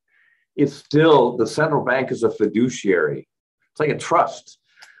assets, it's still, the central bank is a fiduciary. It's like a trust.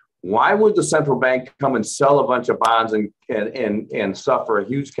 Why would the central bank come and sell a bunch of bonds and suffer a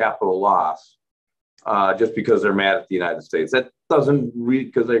huge capital loss just because they're mad at the United States? That doesn't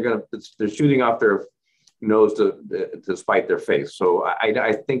because they're shooting off their nose to spite their face. So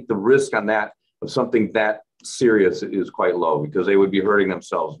I think the risk on that of something that serious is quite low, because they would be hurting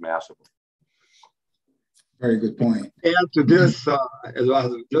themselves massively. Very good point. Add to this,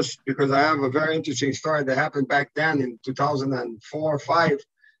 Eduardo, just because I have a very interesting story that happened back then in 2004 or 5,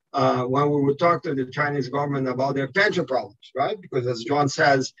 when we would talk to the Chinese government about their pension problems, right? Because as John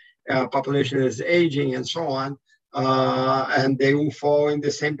says, population is aging and so on, and they will fall in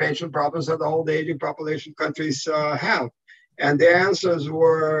the same pension problems that all the aging population countries have. And the answers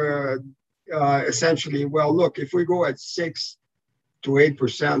were essentially, well, look, if we go at 6 to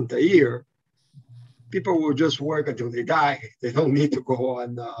 8% a year, people will just work until they die. They don't need to go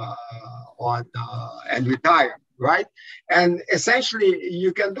on and retire, right? And essentially,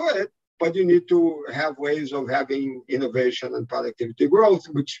 you can do it, but you need to have ways of having innovation and productivity growth,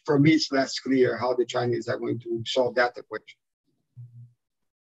 which for me is less clear how the Chinese are going to solve that equation.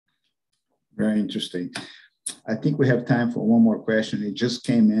 Very interesting. I think we have time for one more question. It just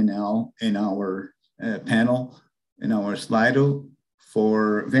came in now in our panel, in our Slido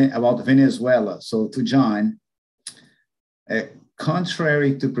about Venezuela. So to John,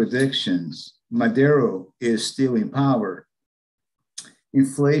 contrary to predictions, Maduro is still in power.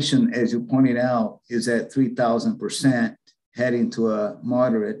 Inflation, as you pointed out, is at 3,000%, heading to a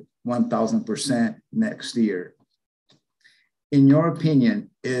moderate 1,000% next year. In your opinion,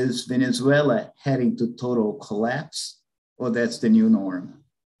 is Venezuela heading to total collapse, or that's the new norm?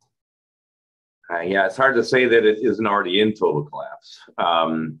 Yeah, it's hard to say that it isn't already in total collapse.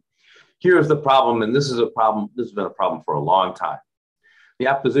 Here's the problem, and this is a problem. This has been a problem for a long time. The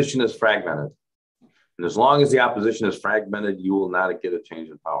opposition is fragmented. And as long as the opposition is fragmented, you will not get a change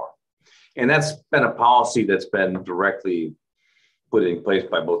in power. And that's been a policy that's been directly put in place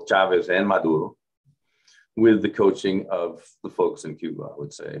by both Chavez and Maduro, with the coaching of the folks in Cuba, I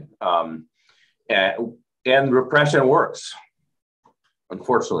would say. And repression works,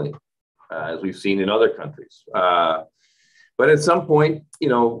 unfortunately, as we've seen in other countries. But at some point, you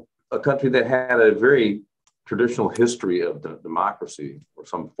know, a country that had a very traditional history of democracy, or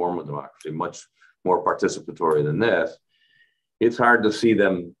some form of democracy, much more participatory than this, it's hard to see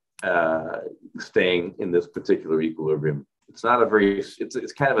them staying in this particular equilibrium. It's not a very,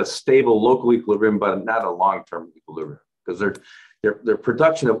 it's kind of a stable local equilibrium, but not a long-term equilibrium, because their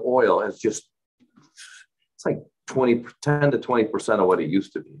production of oil is just, it's like 10 to 20% of what it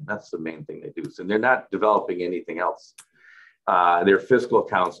used to be. That's the main thing they do. So they're not developing anything else. Their fiscal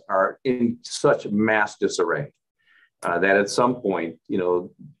accounts are in such mass disarray that at some point, you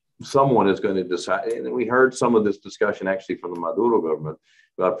know, someone is going to decide. And we heard some of this discussion actually from the Maduro government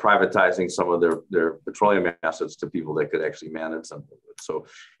about privatizing some of their petroleum assets to people that could actually manage some of it. So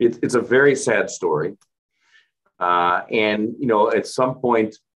it's a very sad story. And, you know, at some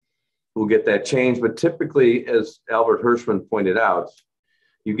point we'll get that change. But typically, as Albert Hirschman pointed out,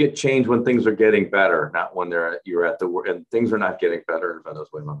 you get change when things are getting better, not when you're at the worst, and things are not getting better in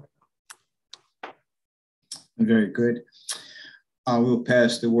Venezuela. Very good. I will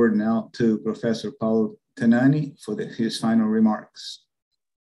pass the word now to Professor Paulo Tenani for his final remarks.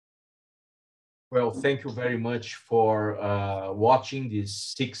 Well, thank you very much for watching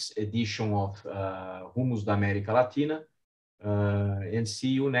this 6th edition of Rumos da América Latina, and see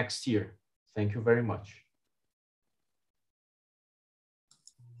you next year. Thank you very much.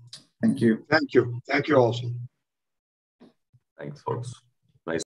 Thank you. Thank you. Thank you also. Thanks, folks.